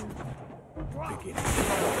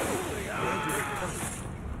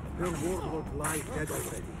 Their warlord lies dead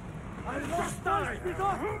already.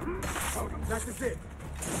 That is it.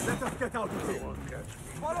 Let us get out of here.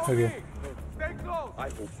 Okay.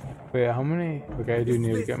 Wait, how many? Okay, I do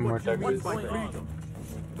need to get more daggers.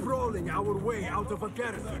 Brawling our way out of a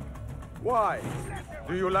garrison. Why?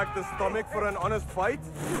 Do you lack the stomach for an honest fight?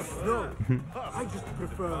 No, I just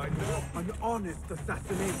prefer an honest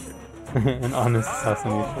assassination. An honest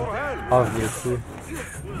assassination, obviously.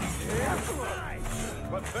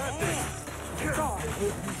 I hope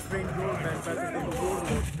you trained your men better than the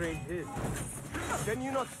warlord trained his. Can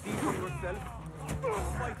you not see for yourself? The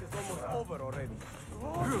fight is almost over already.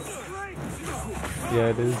 Yeah,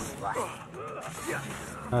 it is.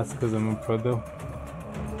 That's because I'm a pro though.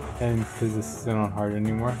 And because this isn't on hard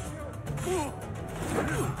anymore.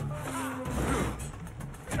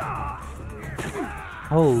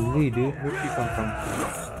 Holy dude, where'd you come from?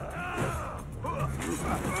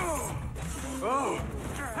 Oh,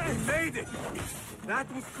 we made it! That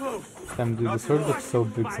was close. Damn dude, the sword looks so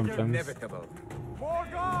big sometimes. More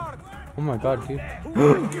guards! Oh my god, dude.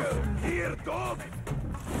 Here, dog!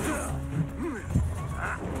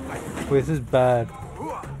 Wait, this is bad.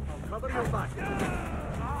 Cover your back.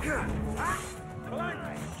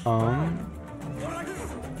 Alright,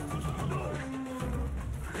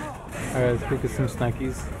 let's pick up some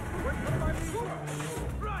snackies.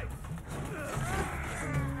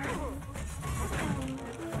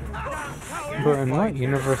 Bro, in what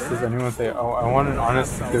universe does anyone say, oh, I want an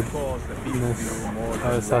honest goodness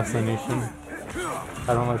assassination?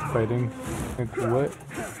 I don't like fighting. Like, what?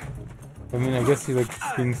 I mean, I guess you like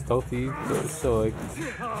being stealthy, but still, like,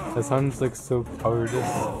 that sounds like so cowardice.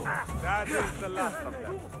 That is the last of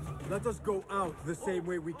them. Let us go out the same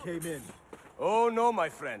way we came in. Oh no, my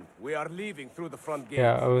friend. We are leaving through the front gate.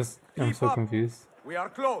 Yeah, I'm so confused. We are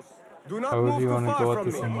close. Do not How would move you too want to far go out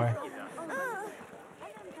from the me. same way?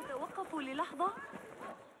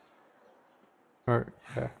 Or,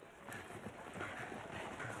 yeah.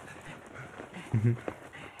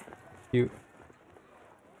 Cute.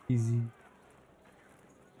 Easy.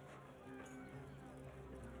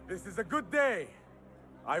 This is a good day.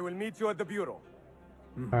 I will meet you at the bureau.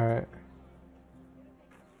 Alright.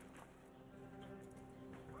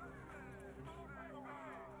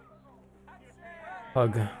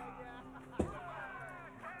 Hug.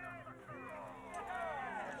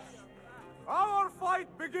 Our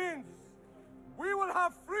fight begins. We will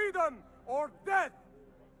have freedom or death.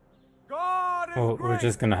 God is Well, great. we're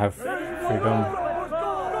just gonna have freedom.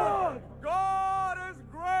 God is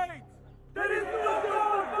great. There is no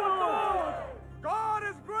God but God! God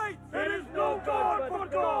is great. There is no God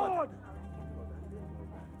but God!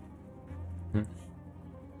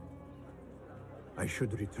 I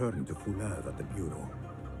should return to Fulad at the bureau.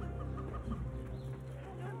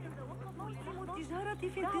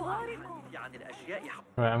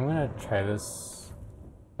 Alright, I'm gonna try this.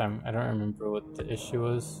 I don't remember what the issue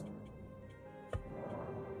was.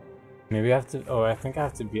 Maybe I have to. Oh, I think I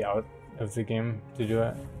have to be out of the game to do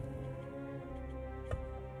it.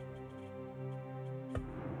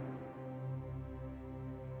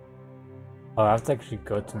 Oh, I have to actually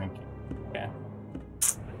go to make it. Yeah.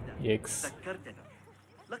 Yikes.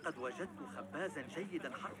 لقد وجدت خبازا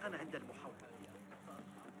جيدا حقا عند المحاولة.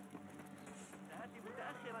 سآتي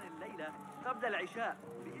متأخرا الليلة قبل العشاء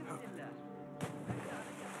بإذن الله.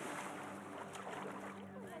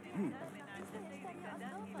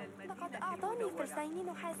 لقد أعطاني فرسين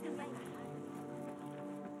نحاسيين.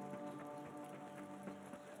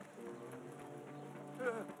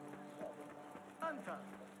 أنت.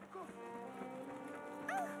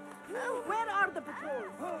 Where are the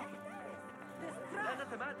patrols? لا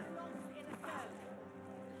نتمادى.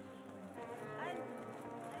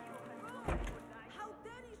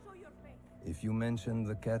 If you mention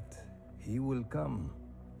the cat, he will come.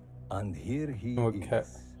 And here he What is. cat?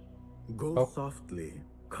 Go softly,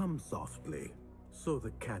 come softly, so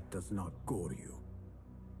the cat does not gore you.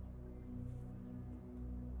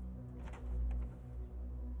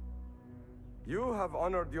 You have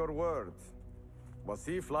honored your word.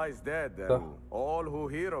 Wasif lies dead, and all who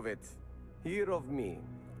hear of it, hear of me.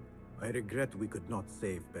 I regret we could not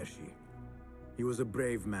save Beshi. He was a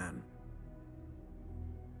brave man.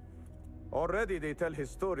 Already they tell his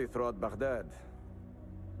story throughout Baghdad.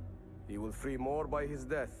 He will free more by his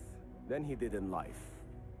death than he did in life.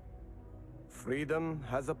 Freedom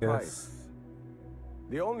has a price.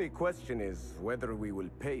 The only question is whether we will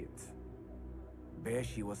pay it.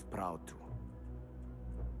 Beshi was proud to.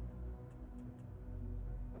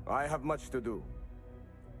 I have much to do.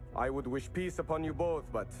 I would wish peace upon you both,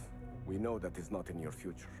 but we know that is not in your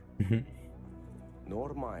future.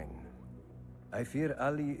 Nor mine. I fear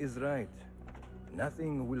Ali is right.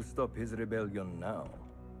 Nothing will stop his rebellion now.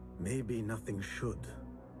 Maybe nothing should.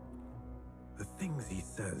 The things he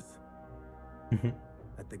says.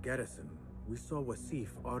 At the garrison, we saw Wasif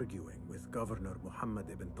arguing with Governor Muhammad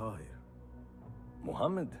ibn Tahir.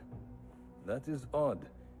 Muhammad? That is odd.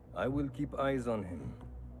 I will keep eyes on him.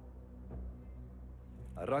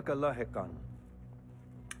 Arakallah Khan.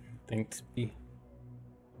 Thanks, B.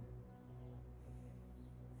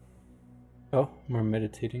 Oh, we're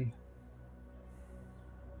meditating.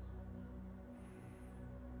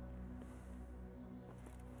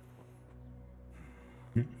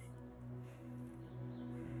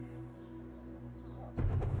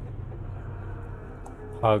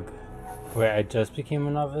 Hug. Wait, I just became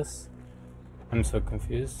a novice? I'm so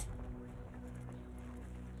confused.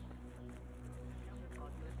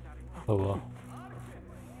 Oh well.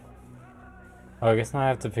 Oh, I guess now I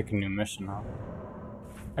have to pick a new mission, huh?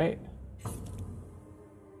 Right?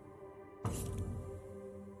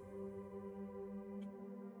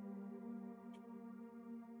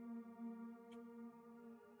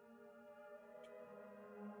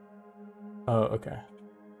 Oh, okay.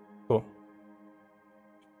 Cool.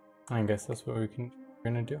 I guess that's what we're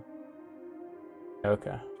gonna do.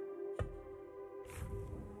 Okay.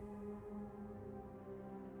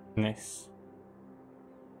 Nice.